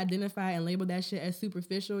already identify and label that shit as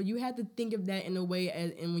superficial, you have to think of that in a way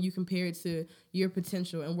and when you compare it to your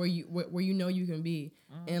potential and where you know you can be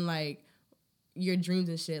and like your dreams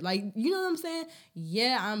and shit. Like, you know what I'm saying?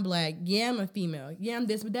 Yeah, I'm Black. Yeah, I'm a female. Yeah, I'm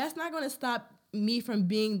this, but that's not gonna stop me from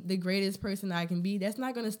being the greatest person I can be. That's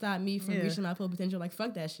not gonna stop me from reaching my full potential. Like,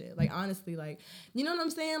 fuck that shit. Like, honestly, like, you know what I'm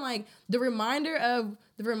saying? Like, the reminder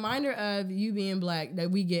of you being Black that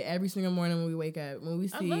we get every single morning when we wake up, when we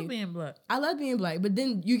see. I love being Black. I love being Black, but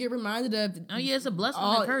then you get reminded of. Oh yeah, it's a blessing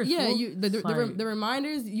and a curse. Yeah, the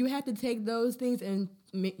reminders, you have to take those things and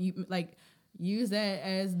use that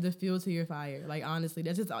as the fuel to your fire. Like, honestly,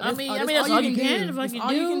 that's all you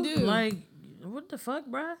can do. Like, what the fuck,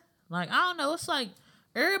 bruh? Like, I don't know. It's like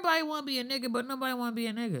everybody want to be a nigga, but nobody want to be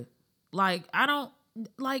a nigga. Like, I don't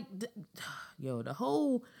like, the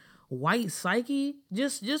whole white psyche.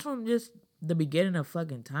 Just from the beginning of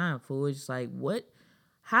fucking time, fool. It's just like, what?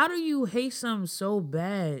 How do you hate something so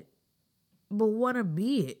bad, but want to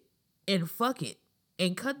be it and fuck it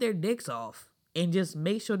and cut their dicks off and just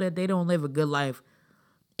make sure that they don't live a good life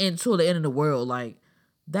until the end of the world? Like,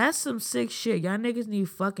 that's some sick shit. Y'all niggas need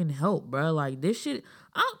fucking help, bro. Like, this shit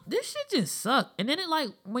just suck. And then it, like,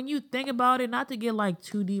 when you think about it, not to get like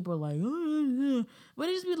too deep or like, but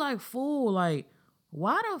it just be like, fool, like,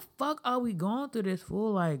 why the fuck are we going through this,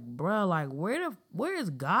 fool? Like, bro, like, where is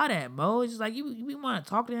God at, bro? It's just like, you want to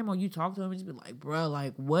talk to him or you talk to him and just be like, bro,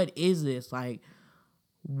 like, what is this? Like,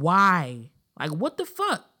 why? Like, what the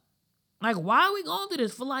fuck? Like, why are we going through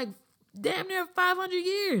this for like damn near 500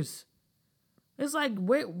 years? It's like,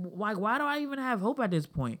 why do I even have hope at this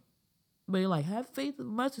point? But you're like, have faith in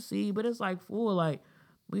the mustard seed. But it's like, fool, like,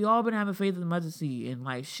 we all been having faith in the mustard seed. And,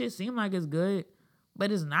 like, shit seem like it's good,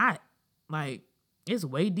 but it's not. Like, it's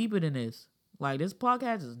way deeper than this. Like, this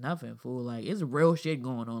podcast is nothing, fool. Like, it's real shit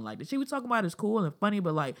going on. Like, the shit we talking about is cool and funny,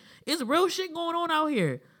 but, like, it's real shit going on out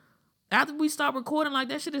here. After we stop recording, like,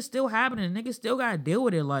 that shit is still happening. Niggas still gotta deal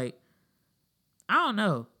with it. Like, I don't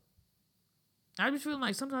know. I just feel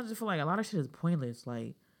like sometimes I feel like a lot of shit is pointless,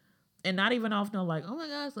 like, and not even off no like, oh my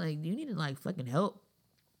gosh, like, do you need to like fucking help?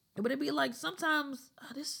 But it'd be like sometimes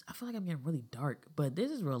I feel like I'm getting really dark, but this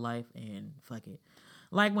is real life and fuck it.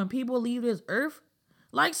 Like when people leave this earth,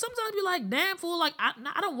 like sometimes I be like, damn fool, like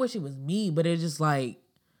I don't wish it was me, but it's just like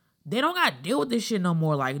they don't gotta deal with this shit no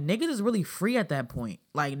more. Like niggas is really free at that point.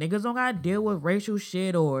 Like niggas don't gotta deal with racial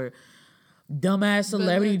shit or dumbass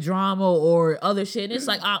celebrity drama or other shit. And it's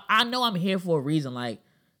like, I know I'm here for a reason. Like,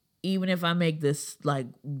 even if I make this like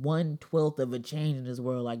 1/12 of a change in this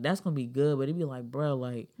world, like that's gonna be good. But it'd be like, bro,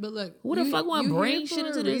 like, but look, who the fuck want to bring shit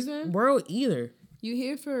into this world either? You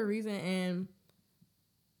here for a reason, and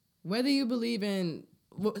whether you believe in,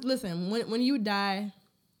 listen, when you die,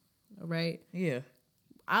 right? Yeah,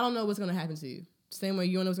 I don't know what's gonna happen to you. Same way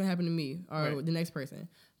you don't know what's gonna happen to me or the next person.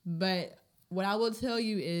 But what I will tell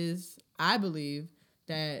you is, I believe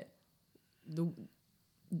that the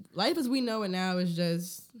life as we know it now is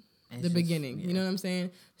just the beginning. Yeah. You know what I'm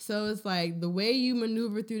saying? So it's like the way you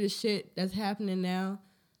maneuver through the shit that's happening now,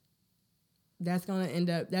 that's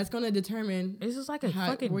gonna determine. It's just like a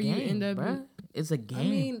fucking game, you end up. Bruh. it's a game. I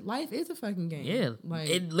mean, life is a fucking game. Yeah, like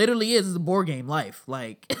it literally is. It's a board game life.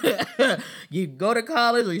 Like, you go to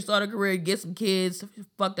college or you start a career, get some kids,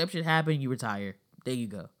 fucked up shit happen, you retire. There you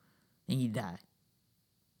go, and you die.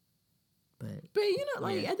 But you know,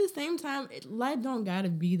 like at the same time, life don't gotta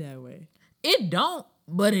be that way. It don't,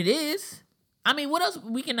 but it is. I mean, what else?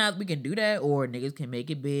 We can do that, or niggas can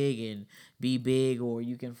make it big and be big, or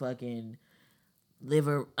you can fucking live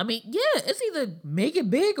a. I mean, yeah, it's either make it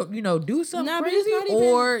big or do something crazy,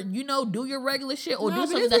 or do your regular shit, or do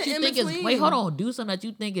something that you think is. Wait, hold on, do something that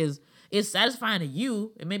you think is satisfying to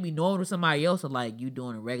you. It may be normal to somebody else, or like you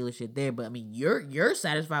doing a regular shit there, but I mean, you're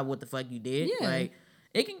satisfied with what the fuck you did. Yeah. Like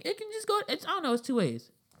it can just go. I don't know. It's two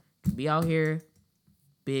ways. Be out here.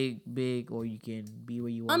 Big, or you can be where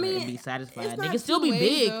you want and be satisfied. They can still be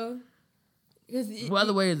big. What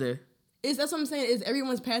other way is there? That's what I'm saying. Is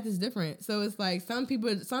everyone's path is different. So it's like some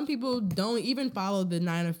people don't even follow the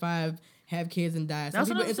 9 to 5, have kids and die. Some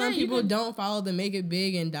people don't follow the make it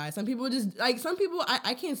big and die. Some people just like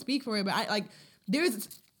I can't speak for it, but I like there's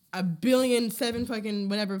 1 billion, 7 fucking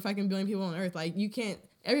whatever fucking billion people on earth. Like you can't.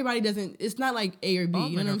 Everybody doesn't. It's not like A or B.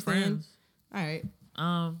 You know what I'm saying? All right.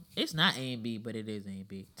 It's not A and B, but it is A and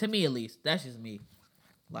B. To me, at least. That's just me.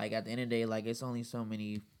 Like, at the end of the day, like, it's only so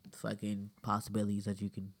many fucking possibilities that you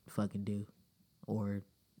can fucking do or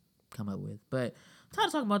come up with. But, time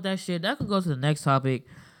to talk about that shit. That could go to the next topic.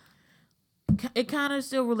 It kind of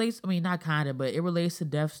still relates, I mean, not kind of, but it relates to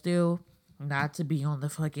death still. Not to be on the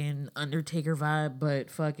fucking Undertaker vibe, but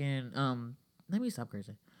fucking, let me stop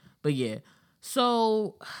cursing. But, yeah.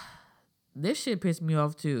 So, this shit pissed me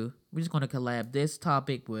off, too. We're just going to collab this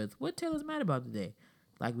topic with what Taylor's mad about today,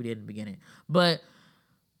 like we did in the beginning. But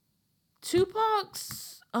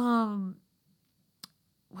Tupac's, what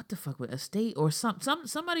the fuck, with estate or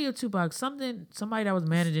somebody of Tupac, somebody that was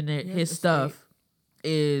managing his stuff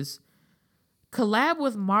is collab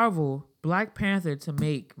with Marvel, Black Panther to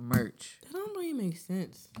make merch. That don't really make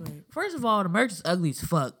sense. Like, first of all, the merch is ugly as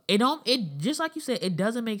fuck. It just like you said, it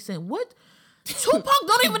doesn't make sense. What? Tupac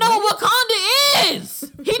don't even know what Wakanda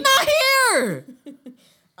is. He not here.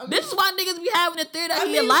 This is why niggas be having a theory that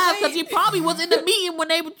he alive, because he probably was in the meeting when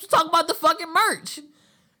they talk about the fucking merch.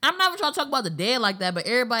 I'm not even trying to talk about the dead like that, but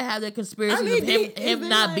everybody has their conspiracies of him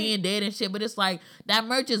not being dead and shit. But it's like that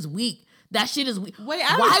merch is weak. That shit is weak. Wait,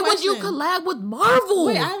 why would you collab with Marvel?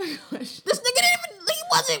 Wait, I have a question. This nigga didn't even. He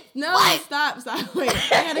wasn't. No, what? Stop. Wait,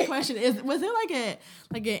 I had a question. Was there like an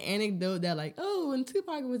anecdote that like, oh, when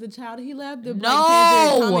Tupac was a child, he loved the Black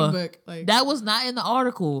Panther comic book? Like, that was not in the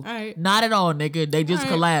article. All right. Not at all, nigga. They just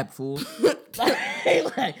collab, fool.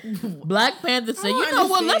 like, Black Panther said, you know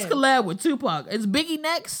what? Let's collab with Tupac. It's Biggie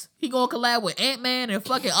next. He gonna collab with Ant-Man and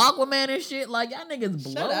fucking Aquaman and shit. Like, y'all niggas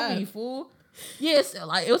blow me, fool. Yes,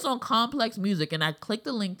 like it was on Complex Music, and I clicked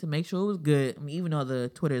the link to make sure it was good. I mean, even though the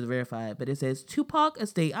Twitter is verified, but it says Tupac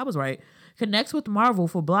estate. I was right. Connects with Marvel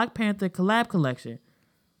for Black Panther collab collection.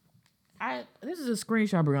 This is a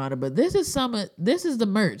screenshot, Brianna, but this is the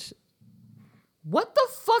merch. What the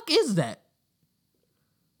fuck is that?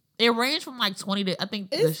 It ranged from like 20 to, I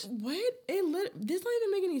think. This don't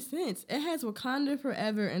even make any sense. It has Wakanda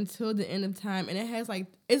forever until the end of time, and it has like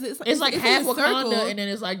it's like half Wakanda, circle, and then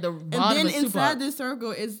it's like the bottom. And then is inside Tupac. this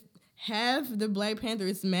circle is half the Black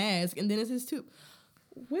Panther's mask, and then it's his tube.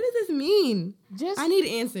 What does this mean? I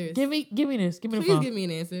need answers. Give me this. Give me the Please phone. give me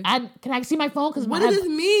an answer. Can I see my phone? Because what does this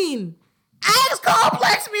mean? Ask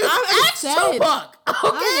Complex Music. Ask Tupac. Okay.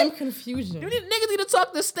 I am confusion. Niggas need to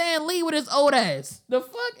talk to Stan Lee with his old ass. The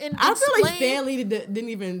fuck? And I feel like Stan Lee didn't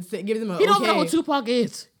even give them a He don't know what Tupac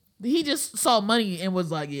is. He just saw money and was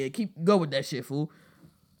like, yeah, go with that shit, fool.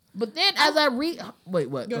 But then as I read... Wait,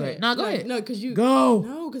 what? Go ahead. No, go ahead. No, because you... Go.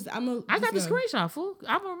 No, because I got the screenshot, fool.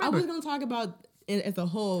 I don't remember. I was going to talk about it as a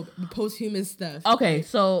whole, the posthumous stuff. Okay,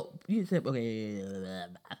 so... You said... Okay.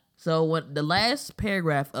 So what the last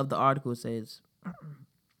paragraph of the article says...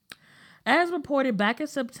 As reported back in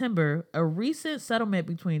September, a recent settlement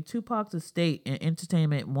between Tupac's estate and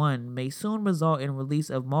Entertainment One may soon result in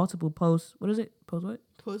release of multiple posthumous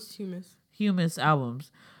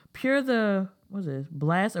albums.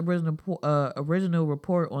 Blast original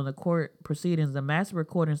report on the court proceedings, the master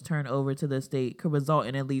recordings turned over to the estate could result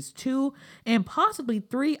in at least 2 and possibly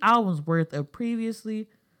 3 albums worth of previously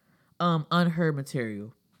unheard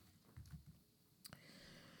material.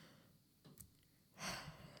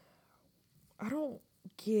 I don't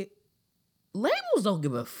get... Labels don't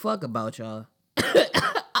give a fuck about y'all.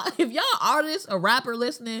 If y'all artists, a rapper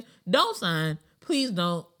listening, don't sign. Please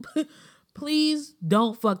don't. Please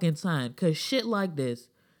don't fucking sign. Because shit like this.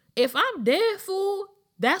 If I'm dead, fool,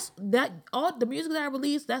 all the music that I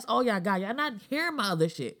release, that's all y'all got. Y'all not hearing my other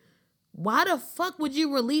shit. Why the fuck would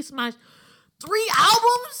you release my 3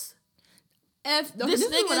 albums? This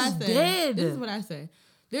is what I nigga's say. dead. This is what I say.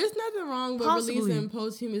 There's nothing wrong with releasing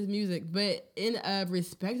posthumous music, but in a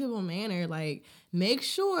respectable manner. Like, make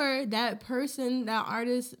sure that person, that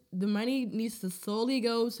artist, the money needs to solely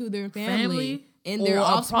go to their family and their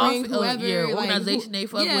offspring, whoever, organization they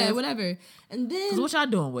fuck with. Yeah, whatever. And then, 'cause what y'all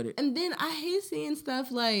doing with it? And then I hate seeing stuff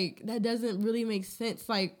like that doesn't really make sense.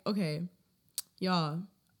 Like, okay, y'all,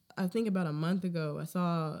 I think about a month ago, I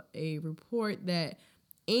saw a report that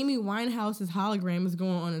Amy Winehouse's hologram is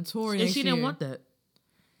going on a tour next year. She didn't want that.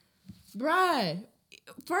 Bruh,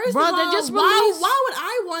 first of all, why would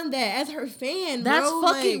I want that as her fan, That's bro?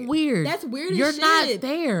 fucking weird. That's weird as You're shit. not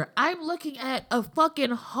there. I'm looking at a fucking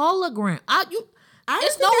hologram.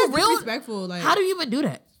 It's no real disrespectful. Like, how do you even do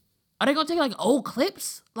that? Are they gonna take like old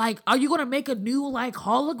clips? Like, are you gonna make a new like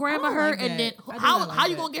hologram of her? Like and then that. how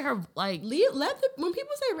you gonna get her like? When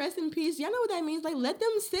people say rest in peace, y'all know what that means. Like, let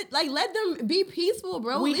them sit. Like, let them be peaceful,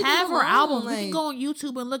 bro. We Leave have them her alone. album. Like, We can go on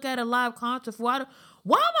YouTube and look at a live concert.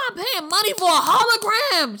 Why am I paying money for a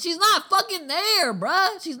hologram? She's not fucking there,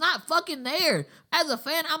 bruh. She's not fucking there. As a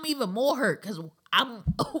fan, I'm even more hurt because I'm.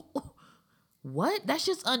 What? That's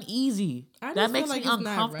just uneasy. That makes me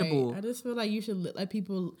uncomfortable. Right. I just feel like you should let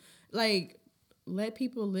people let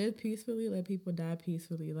people live peacefully, let people die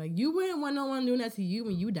peacefully. Like, you wouldn't want no one doing that to you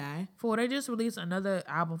when you die. They just released another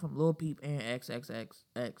album from Lil Peep and XXX.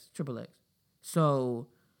 So,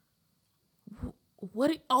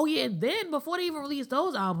 what? Oh yeah, then before they even released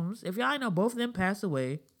those albums, if y'all know, both of them passed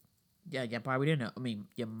away. Yeah, probably didn't know. I mean,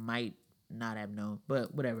 you might not have known,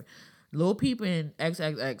 but whatever. Lil Peep and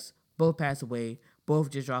XXX both passed away.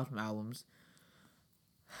 Both just dropped some albums.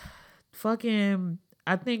 Fucking,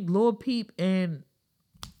 I think Lil Peep and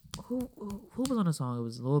who was on the song? It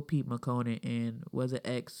was Lil Peep, McConan, and was it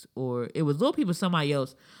X, or it was Lil Peep or somebody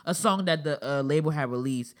else? A song that the label had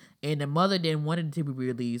released, and the mother didn't want it to be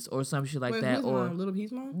released, or some shit like that. Or Lil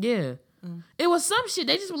Peep's mom? Yeah. It was some shit.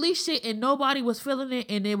 They just released shit and nobody was feeling it,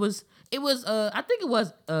 and it was I think it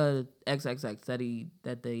was XXX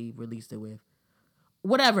that they released it with.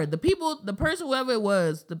 Whatever. The person, whoever it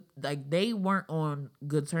was, they weren't on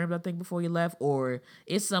good terms, I think, before you left, or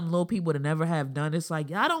it's some little people that never have done. It's like,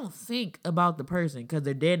 y'all don't think about the person because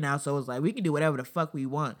they're dead now, so it's like we can do whatever the fuck we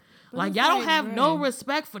want. But like, y'all don't have no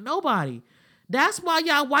respect for nobody. That's why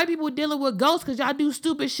y'all white people dealing with ghosts, because y'all do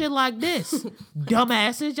stupid shit like this.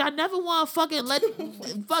 Dumbasses. Y'all never want to fucking let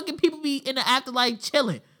fucking people be in the afterlife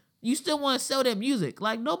chilling. You still want to sell their music.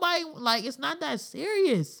 Like, nobody, like, it's not that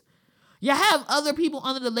serious. You have other people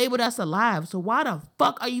under the label that's alive. So why the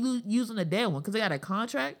fuck are you using the dead one? Because they got a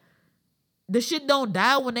contract? The shit don't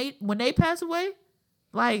die when they pass away?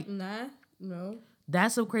 Like, nah, no.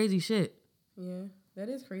 That's some crazy shit. Yeah, that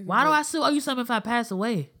is crazy. Why do I still owe you something if I pass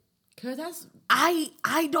away? Cause that's I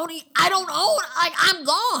don't own. Like, I'm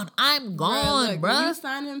gone. I'm gone, bruh. You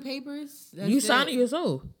signing papers. You sign it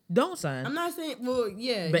yourself. Don't sign. I'm not saying. Well,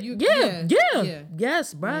 yeah, but yeah.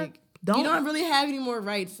 Yes, bruh. Like, you don't really have any more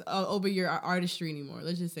rights over your artistry anymore.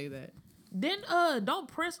 Let's just say that. Then don't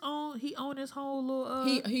Prince own his whole little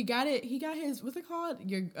he got his, what's it called,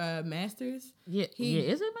 your masters. Is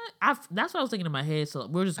it that's what I was thinking in my head, so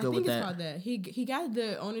we'll just go with that. I think it's called that. He got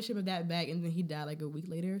the ownership of that back, and then he died like a week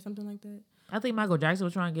later or something like that. I think Michael Jackson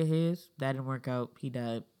was trying to get his. That didn't work out. He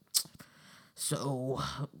died. So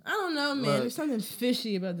I don't know, man. There's something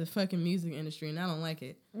fishy about the fucking music industry, and I don't like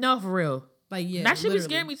it. No, for real. Like, yeah, that should be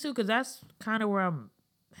scaring me too, because that's kind of where I'm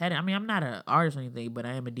headed. I mean, I'm not an artist or anything, but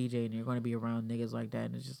I am a DJ, and you're going to be around niggas like that,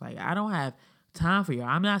 and it's just like, I don't have time for y'all.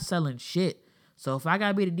 I'm not selling shit. So if I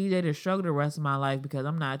gotta be the DJ to struggle the rest of my life because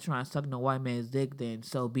I'm not trying to suck no white man's dick, then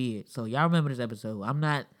so be it. So y'all remember this episode. I'm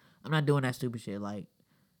not doing that stupid shit. Like,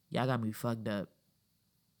 y'all got me fucked up.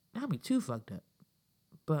 Y'all got me too fucked up.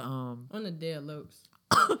 But on the dead lokes.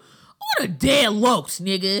 On the dead lokes,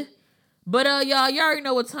 nigga. But y'all already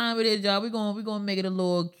know what time it is, y'all. We gonna make it a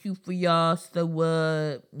little cute for y'all.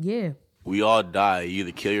 So yeah. We all die. You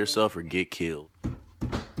either kill yourself or get killed.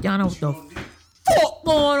 Y'all know what the fuck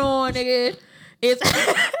going on, nigga.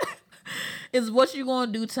 It's what you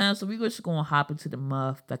gonna do time. So we just gonna hop into the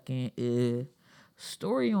motherfucking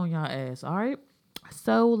story on y'all ass. All right.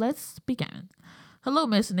 So let's begin. Hello,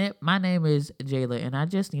 Miss Nip. My name is Jayla, and I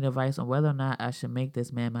just need advice on whether or not I should make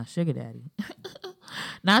this man my sugar daddy.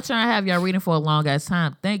 Not trying to have y'all reading for a long ass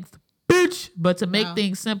time. Thanks, bitch. But to make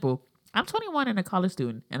things simple, I'm 21 and a college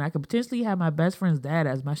student, and I could potentially have my best friend's dad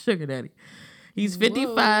as my sugar daddy. He's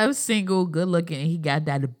 55, single, good looking, and he got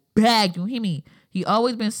that bag. You hear me? He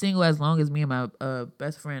always been single as long as me and my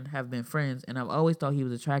best friend have been friends, and I've always thought he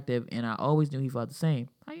was attractive, and I always knew he felt the same.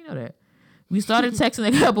 How you know that? We started texting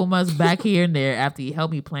a couple months back here and there after he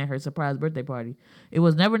helped me plan her surprise birthday party. It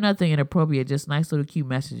was never nothing inappropriate, just nice little cute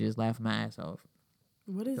messages, laughing my ass off.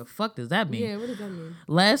 What is? The fuck does that mean? Yeah, what does that mean?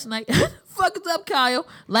 Last night, fuck it's up, Kyle.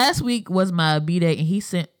 Last week was my B-day, and he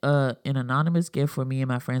sent an anonymous gift for me and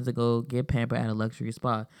my friends to go get pampered at a luxury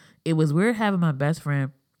spa. It was weird having my best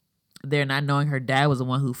friend there, not knowing her dad was the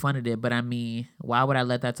one who funded it. But I mean, why would I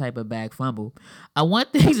let that type of bag fumble? I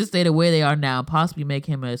want things to stay the way they are now, and possibly make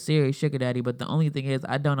him a serious sugar daddy. But the only thing is,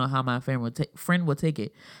 I don't know how my friend will take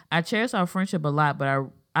it. I cherish our friendship a lot, but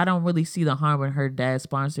I don't really see the harm in her dad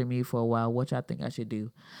sponsoring me for a while, which I think I should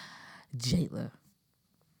do. Jayla.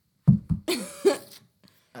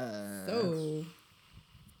 So,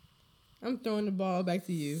 I'm throwing the ball back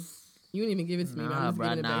to you. You didn't even give it to me. But I'm just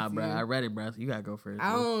giving it back to you. I read it, bro. So you gotta go first.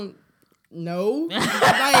 I don't know.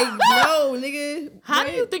 Like, no, nigga. How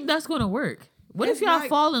do you think that's gonna work? What It's if y'all not-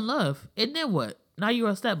 fall in love? And then what? Now you're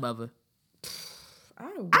a stepmother. I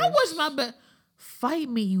I wish my best. Fight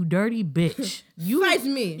me, you dirty bitch. You Fight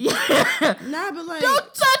me. Yeah. Nah, but like,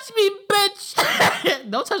 Don't touch me, bitch.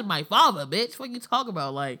 Don't touch my father, bitch. What you talk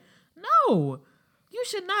about? Like, no. You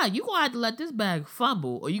should not. You gonna have to let this bag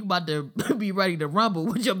fumble, or you about to be ready to rumble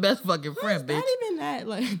with your best fucking friend, bitch. not even that.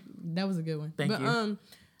 Like, that was a good one. Thank you.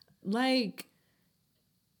 Like,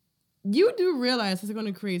 you do realize it's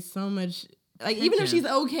gonna create so much. Like, even if Tension. she's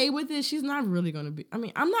okay with it, she's not really gonna be. I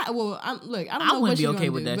mean, I'm not. Well, look. I don't I know what wouldn't be she's okay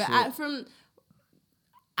gonna with do, that but shit.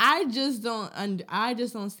 I just don't. I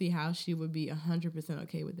just don't see how she would be 100%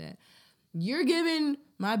 okay with that. You're giving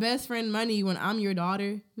my best friend money when I'm your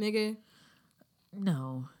daughter, nigga.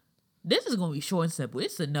 No. This is gonna be short and simple.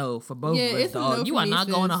 It's a no for both Yeah, of us, it's a dog. no you for are me, not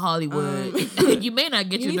going to sis. Hollywood. You may not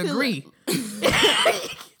get you your need to degree.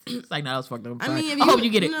 It's like, no, that was fucked up. I'm I sorry. mean, if I hope you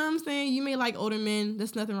get You it. know what I'm saying? You may like older men.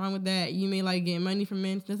 There's nothing wrong with that. You may like getting money from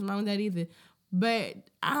men. There's nothing wrong with that either. But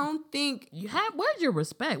I don't think Where's your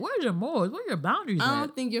respect? Where's your morals? Where are your boundaries I at?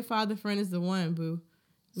 don't think your father friend is the one, boo.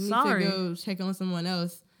 You Sorry. need to go check on someone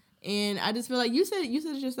else. And I just feel like you said it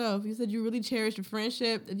yourself. You said you really cherish the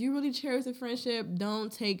friendship. If you really cherish the friendship,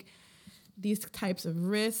 don't take these types of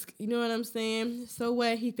risk. You know what I'm saying? So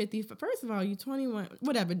what? He 50. First of all, you 21.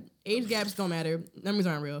 Whatever. Age gaps don't matter. Numbers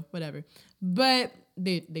aren't real. Whatever. But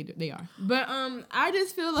they are. But I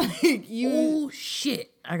just feel like you. Oh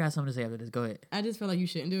shit! I got something to say after this. Go ahead. I just feel like you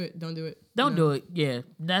shouldn't do it. Don't do it. Don't do it. Yeah,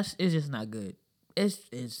 it's just not good.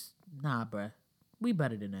 It's nah, bruh. We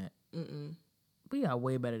better than that. We are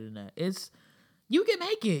way better than that. You can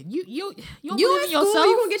make it. You don't You believe in in school, yourself.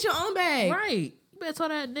 you gonna get your own bag. Right. You better tell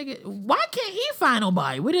that nigga. Why can't he find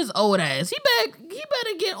nobody with his old ass? He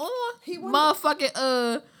better get on. He wanna-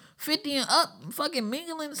 Motherfucking 50 and up, fucking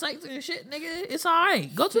mingling sites and shit, nigga. It's all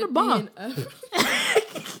right. Go to the bar. I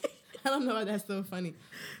don't know why that's so funny.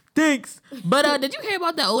 Thanks. But did you hear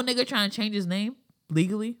about that old nigga trying to change his name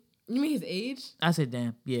legally? You mean his age? I said,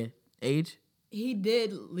 damn. Yeah. Age. He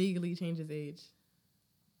did legally change his age.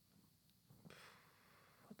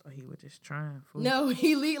 I thought he was just trying. Fool. No,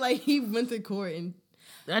 he went to court and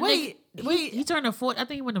That wait. He turned to 40. I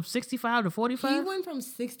think he went from 65 to 45. He went from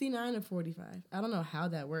 69 to 45. I don't know how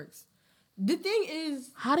that works. The thing is,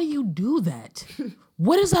 How do you do that?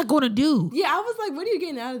 What is that going to do? yeah, I was like, what are you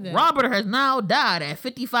getting out of that? Robert has now died at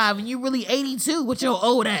 55 and you really 82 with your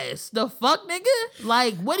old ass. The fuck, nigga?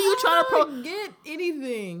 Like, what are you trying to I don't get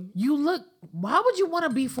anything. You look, why would you want to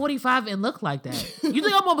be 45 and look like that? You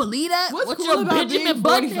think I'm going to believe that? What's cool your about Benjamin being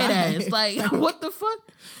Butthead 45? ass? Like, what the fuck?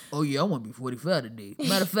 Oh, yeah, I want to be 45 today.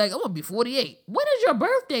 Matter of fact, I want to be 48. When is your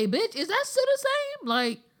birthday, bitch? Is that still the same?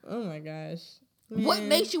 Like, Oh my gosh. what Man.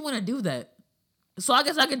 makes you want to do that? So I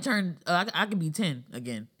guess I can turn, I can be 10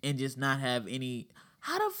 again and just not have any.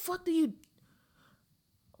 How the fuck do you?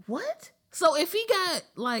 What? So if he got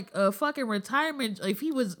like a fucking retirement, if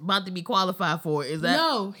he was about to be qualified for it, is that?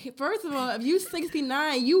 No, first of all, if you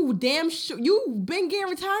 69, you damn sure you been getting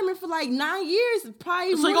retirement for like 9 years,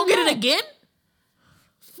 probably. So you more gonna get than it that. again?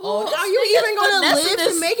 Fool, this are you nigga's even gonna finessing live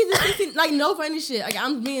this. to make it to 60? Like, no funny shit. Like,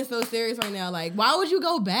 I'm being so serious right now. Like, why would you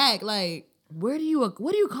go back? Like, What are you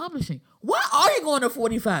accomplishing? Why are you going to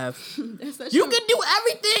 45? that's such You a, can do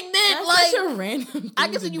everything then. that's Like, such a random thing I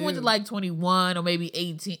guess to if you went to do. like 21 or maybe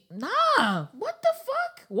 18. Nah, what the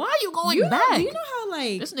fuck? Why are you going You know, back? do you know how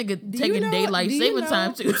like This nigga do taking you know- daylight do you saving know-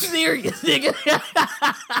 time too serious, nigga.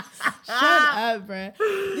 Shut up, bruh.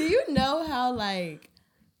 Do you know how like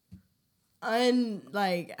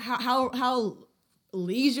how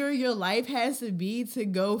leisure your life has to be to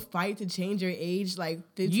go fight to change your age like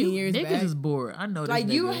 15 years niggas back? is bored. I know this Like,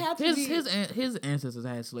 nigga. you have to be- his ancestors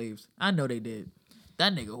had slaves. I know they did.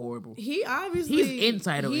 That nigga horrible. He obviously He's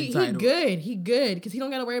entitled. He good. He good because he don't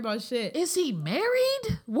gotta worry about shit. Is he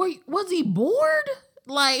married? Was he bored?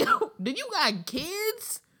 Like, did you got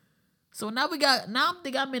kids? So now I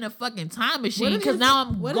think I'm in a fucking time machine because now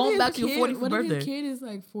I'm going back to your 40th what birthday. If his kid is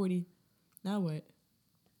like 40? Now what?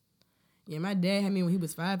 Yeah, my dad had me when he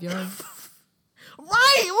was 5, y'all.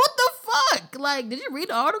 Right? What the fuck? Like, did you read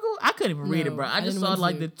the article? I couldn't even read it, No, bro. I I just didn't saw want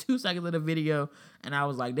like to. the 2 seconds of the video, and I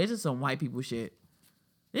was like, "This is some white people shit.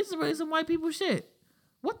 This is really some white people shit."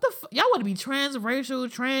 What the fuck? Y'all want to be transracial,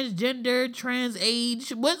 transgender, trans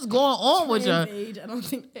age? What's going on with y'all? Age, I don't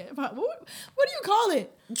think. What do you call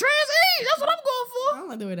it? Trans age. That's what I'm I going don't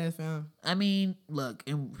like the way that sounds. for. I mean, look,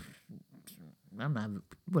 I'm not.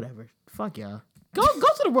 Whatever. Fuck y'all. Go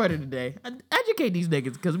to the word of the day. Educate these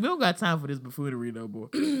niggas because we don't got time for this buffoonery no more.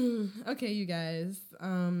 Okay, you guys.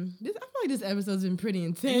 I feel like this episode's been pretty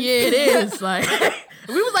intense. Yeah, it is. Like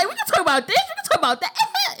we was like, we can talk about this, we can talk about that,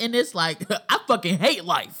 and it's like I fucking hate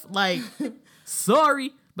life. Like,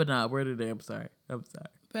 sorry, but nah, word of the day. I'm sorry.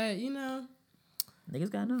 But you know,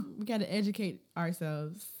 Niggas gotta know. we gotta educate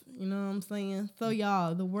ourselves. You know what I'm saying? So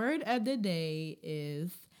y'all, the word of the day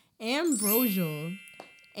is ambrosial.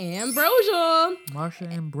 Ambrosial. Marsha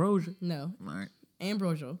Ambrosia. No, All right.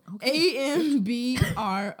 ambrosial. Okay.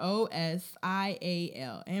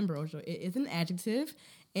 AMBROSIAL. Ambrosial. It is an adjective,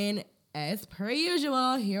 and as per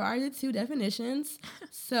usual, here are the 2 definitions.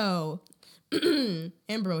 So,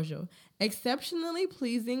 ambrosial, exceptionally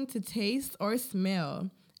pleasing to taste or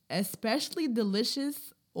smell, especially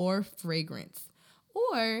delicious or fragrant.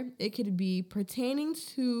 Or it could be pertaining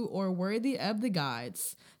to or worthy of the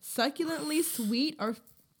gods, succulently sweet or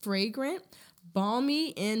fragrant,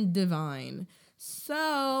 balmy and divine.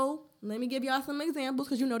 So let me give y'all some examples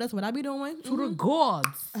because you know that's what I be doing. To the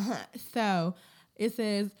gods. So it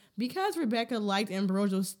says, because Rebecca liked the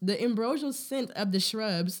ambrosial scent of the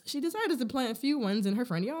shrubs, she decided to plant a few ones in her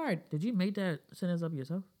front yard. Did you make that sentence up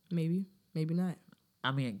yourself? Maybe, maybe not. I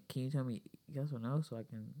mean, can you tell me yes or no so I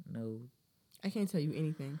can know? I can't tell you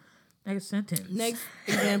anything. Next sentence. Next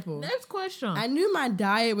example. Next question. I knew my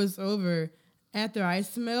diet was over after I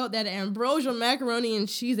smelled that ambrosial macaroni and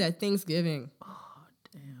cheese at Thanksgiving. Oh,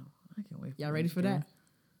 damn. I can't wait for Y'all ready for that?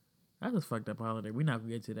 That's a fucked up holiday. We're not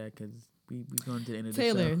going to get to that because we going to the end of the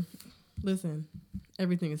Taylor, show. listen.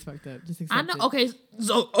 Everything is fucked up. Just accept I know. it. Okay.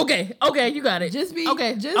 So, okay. You got it. Just be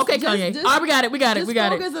okay. just- okay, just- Kanye. just- All right, we got it. We got it. Just We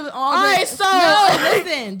got it. focus on All right, no,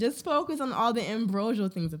 listen. Just focus on all the ambrosial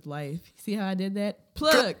things of life. See how I did that?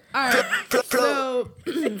 Plug. All right. So,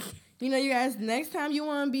 you know, you guys, next time you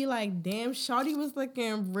want to be like, damn, Shawty was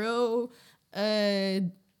looking real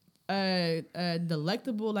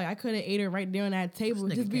delectable. Like, I could have ate her right there on that table.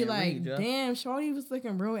 This nigga Just be can't like, read, yo. damn, Shawty was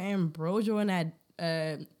looking real ambrosial in that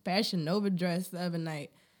Fashion Nova dress the other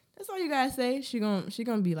night. That's all you gotta say. She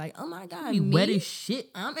gonna be like, oh my god, You me? wet as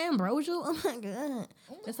shit. I'm ambrosial. Oh my god.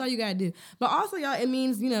 That's all you gotta do. But also, y'all, it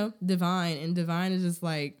means, you know, divine, and divine is just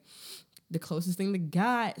like the closest thing to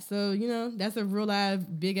God. So, you know, that's a real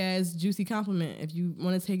live, big ass, juicy compliment if you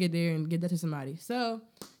want to take it there and give that to somebody. So,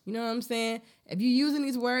 you know what I'm saying? If you're using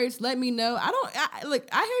these words, let me know. I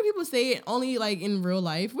hear people say it only like in real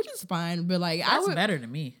life, which is fine, but like That's better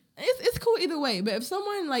than me. it's cool either way. But if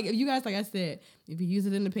someone, like, if you guys, like I said, if you use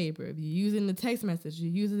it in the paper, if you use it in the text message, you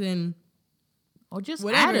use it in Or just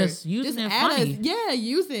whatever, add us. Using just it add funny. us. Yeah,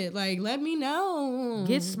 use it. Like, let me know.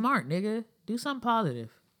 Get smart, nigga. Do something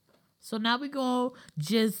positive. So now we gonna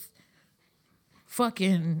just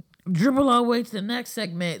fucking dribble our way to the next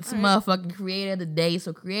segment. It's motherfucking creator of the day.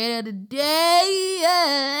 So creator of the day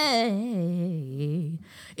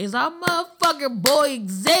is our motherfucking boy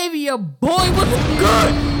Xavier. Boy, what's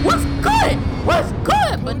good? What's good? What's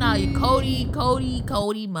good? But now you Cody,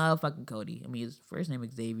 motherfucking Cody. I mean, his first name is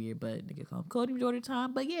Xavier, but nigga call him Cody majority of the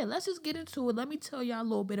time. But yeah, let's just get into it. Let me tell y'all a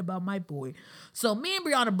little bit about my boy. So me and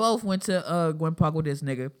Brianna both went to Gwen Park with this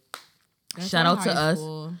nigga. That's Shout from out to high us.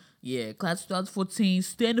 school. Yeah, class of 2014.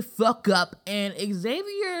 Stand the fuck up. And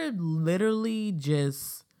Xavier literally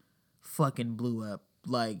just fucking blew up.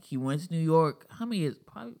 Like, he went to New York. How many years?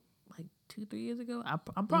 Probably like 2-3 years ago. I'm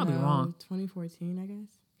probably No, wrong. 2014, I guess.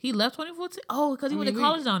 He left 2014. Oh, because he went to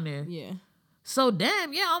college down there. Yeah. So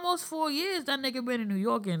damn, yeah, almost 4 years that nigga been in New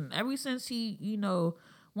York, and ever since he,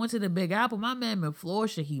 went to the Big Apple, my man been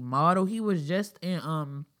flourishing. He modeled. He was just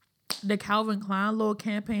in the Calvin Klein little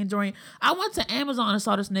campaign joint. I went to Amazon and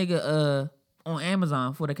saw this nigga on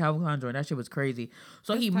Amazon for the Calvin Klein joint. That shit was crazy.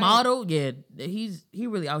 So he tight. modeled. Yeah, he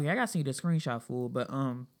really out here. I gotta send you the screenshot, fool. But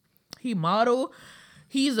he modeled.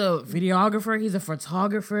 He's a videographer. He's a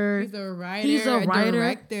photographer. He's a writer. He's a writer.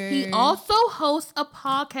 Director. He also hosts a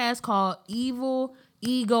podcast called Evil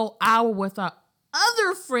Ego Hour with our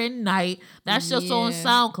other friend night. That's just on Yeah.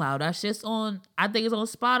 SoundCloud. That's just on, I think it's on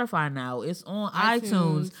Spotify now. It's on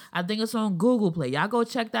iTunes. I think it's on Google Play. Y'all go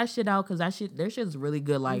check that shit out because their shit is really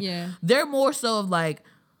good. Like, they're more so of like,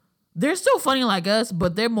 they're still funny like us,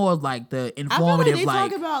 but they're more of like the informative. I feel like they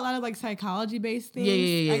like talk about a lot of like psychology based things.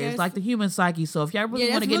 yeah. I guess. It's like the human psyche. So if y'all really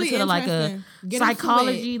want to that's get really into like a interesting. Get into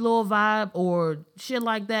psychology it. little vibe or shit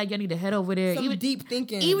like that, y'all need to head over there. Some deep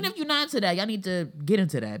thinking. Even if you're not into that, y'all need to get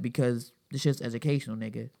into that because this shit's educational,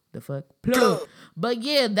 nigga. The fuck? Plug. But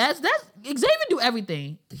yeah, that's Xavier do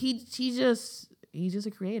everything. He's just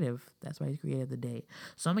a creative. That's why he's creative today.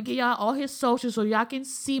 So I'm gonna give y'all all his socials so y'all can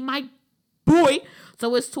see my boy.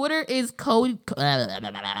 So his Twitter is Cody.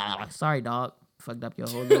 Sorry, dog. Fucked up your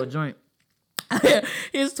whole little joint.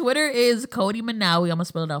 His Twitter is Cody Manowi. I'm gonna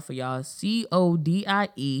spell it out for y'all. CODIEMONOWI.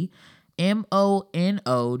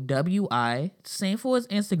 Same for his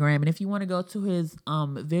Instagram. And if you want to go to his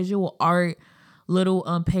visual art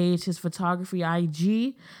little page, his photography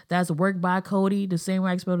IG, that's Work by Cody, the same way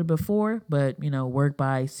I spelled it before, but Work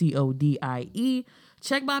by CODIE.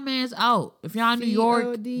 Check my man's out. If y'all in New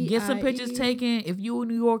York, get some pictures taken. If you in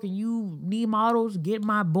New York and you need models, get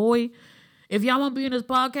my boy. If y'all want to be in this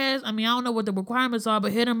podcast, I don't know what the requirements are,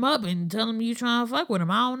 but hit him up and tell him you trying to fuck with him.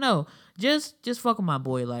 I don't know. Just fuck with my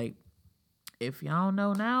boy. Like, if y'all don't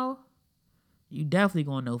know now, you definitely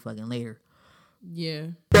gonna know fucking later. Yeah.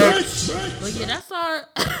 But yeah, that's our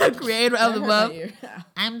creator of the month.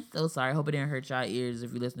 I'm so sorry. I hope it didn't hurt y'all ears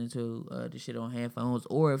if you're listening to the shit on headphones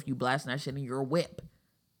or if you blasting that shit in your whip,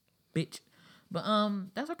 bitch. But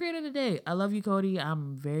that's our creator today. I love you, Cody.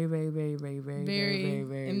 I'm very, very, very, very, very, very, very,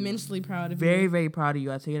 very immensely proud of you. Very, very proud of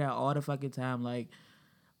you. I tell you that all the fucking time. Like,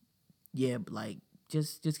 yeah, like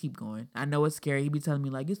just keep going. I know it's scary. He be telling me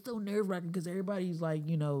like it's so nerve wracking because everybody's like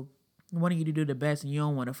wanting you to do the best and you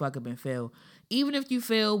don't want to fuck up and fail. Even if you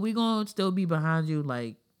fail, we gonna still be behind you.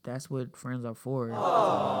 Like, that's what friends are for.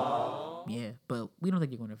 Yeah, but we don't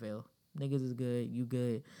think you're gonna fail. Niggas is good. You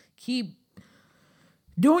good. Keep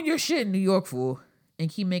doing your shit in New York, fool. And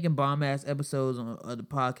keep making bomb-ass episodes on the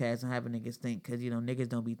podcast and having niggas think. Because, niggas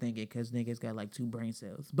don't be thinking because niggas got like 2 brain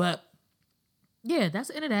cells. But, yeah, that's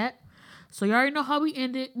the end of that. So, you already know how we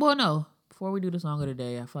end it. Well, no. Before we do the song of the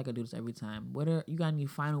day, I feel like I do this every time. You got any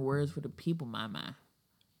final words for the people, my man?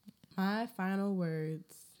 My final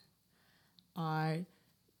words are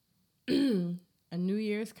a New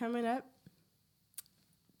Year's coming up.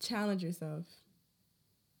 Challenge yourself.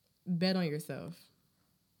 Bet on yourself.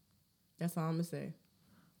 That's all I'm going to say.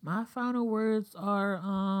 My final words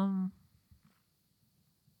are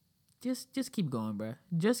just keep going, bruh.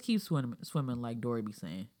 Just keep swimming like Dory be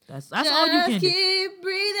saying. That's all you can do. Just keep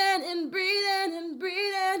breathing and breathing and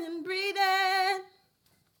breathing and breathing.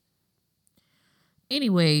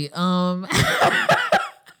 Anyway,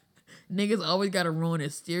 niggas always gotta ruin a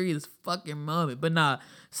serious fucking moment. But nah,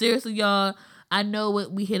 seriously, y'all, I know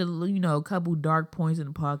we hit a couple dark points in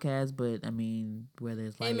the podcast, but whether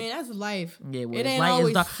it's like, hey man, that's life. Yeah, it ain't light,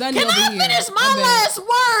 always dark. sunny Can over I here. finish my last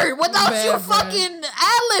word without you bad, fucking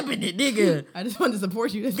ad-libbing it, nigga? I just wanted to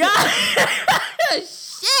support you. God,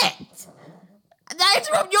 shit! Did I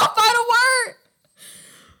interrupt your final word?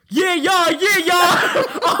 Yeah, y'all. I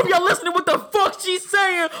hope y'all listening what the fuck she's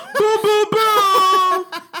saying. Boom, boom, boom.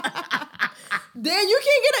 Dan, you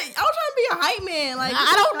can't get it. I was trying to be a hype man. Like,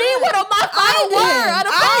 I don't need one on my final word.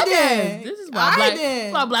 I did. This is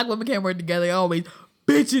why black women can't work together. They always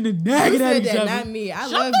bitching and nagging at each other. Not me. I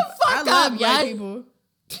Shut love the fuck black up, y'all. people.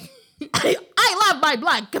 I love my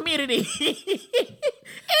black community.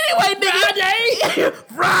 Anyway, nigga.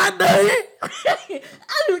 Friday.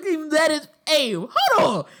 I don't even that is. Hey, hold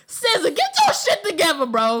on. Scissor, get your shit together,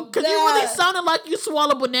 bro. Because you really sounding like you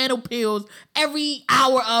swallow banana pills every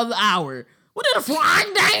hour of the hour. What is a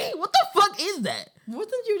Friday? What the fuck is that?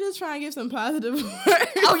 Wasn't you just trying to give some positive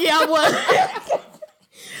words? Oh, yeah, I was.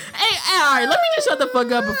 Hey, all right, let me just shut the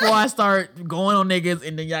fuck up before I start going on niggas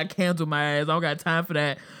and then y'all cancel my ass. I don't got time for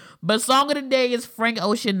that. But song of the day is Frank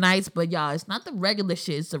Ocean Nights. But y'all, it's not the regular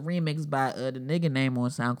shit. It's a remix by the nigga name on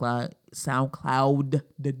SoundCloud.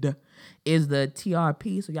 Is the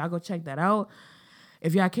TRP. So y'all go check that out.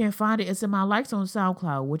 If y'all can't find it, it's in my likes on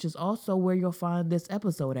SoundCloud, which is also where you'll find this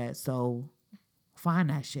episode at. So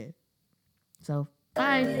find that shit. So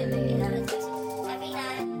bye.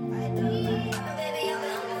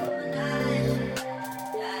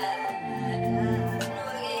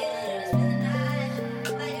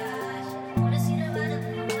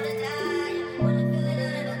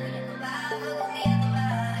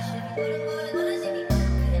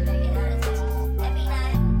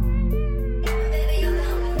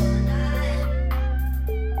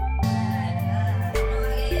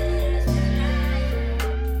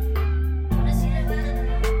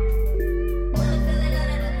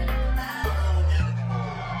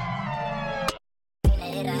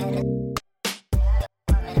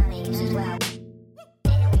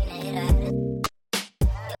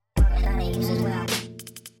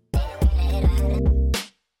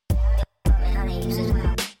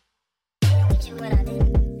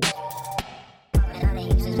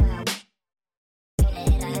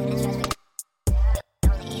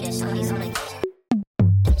 Peace.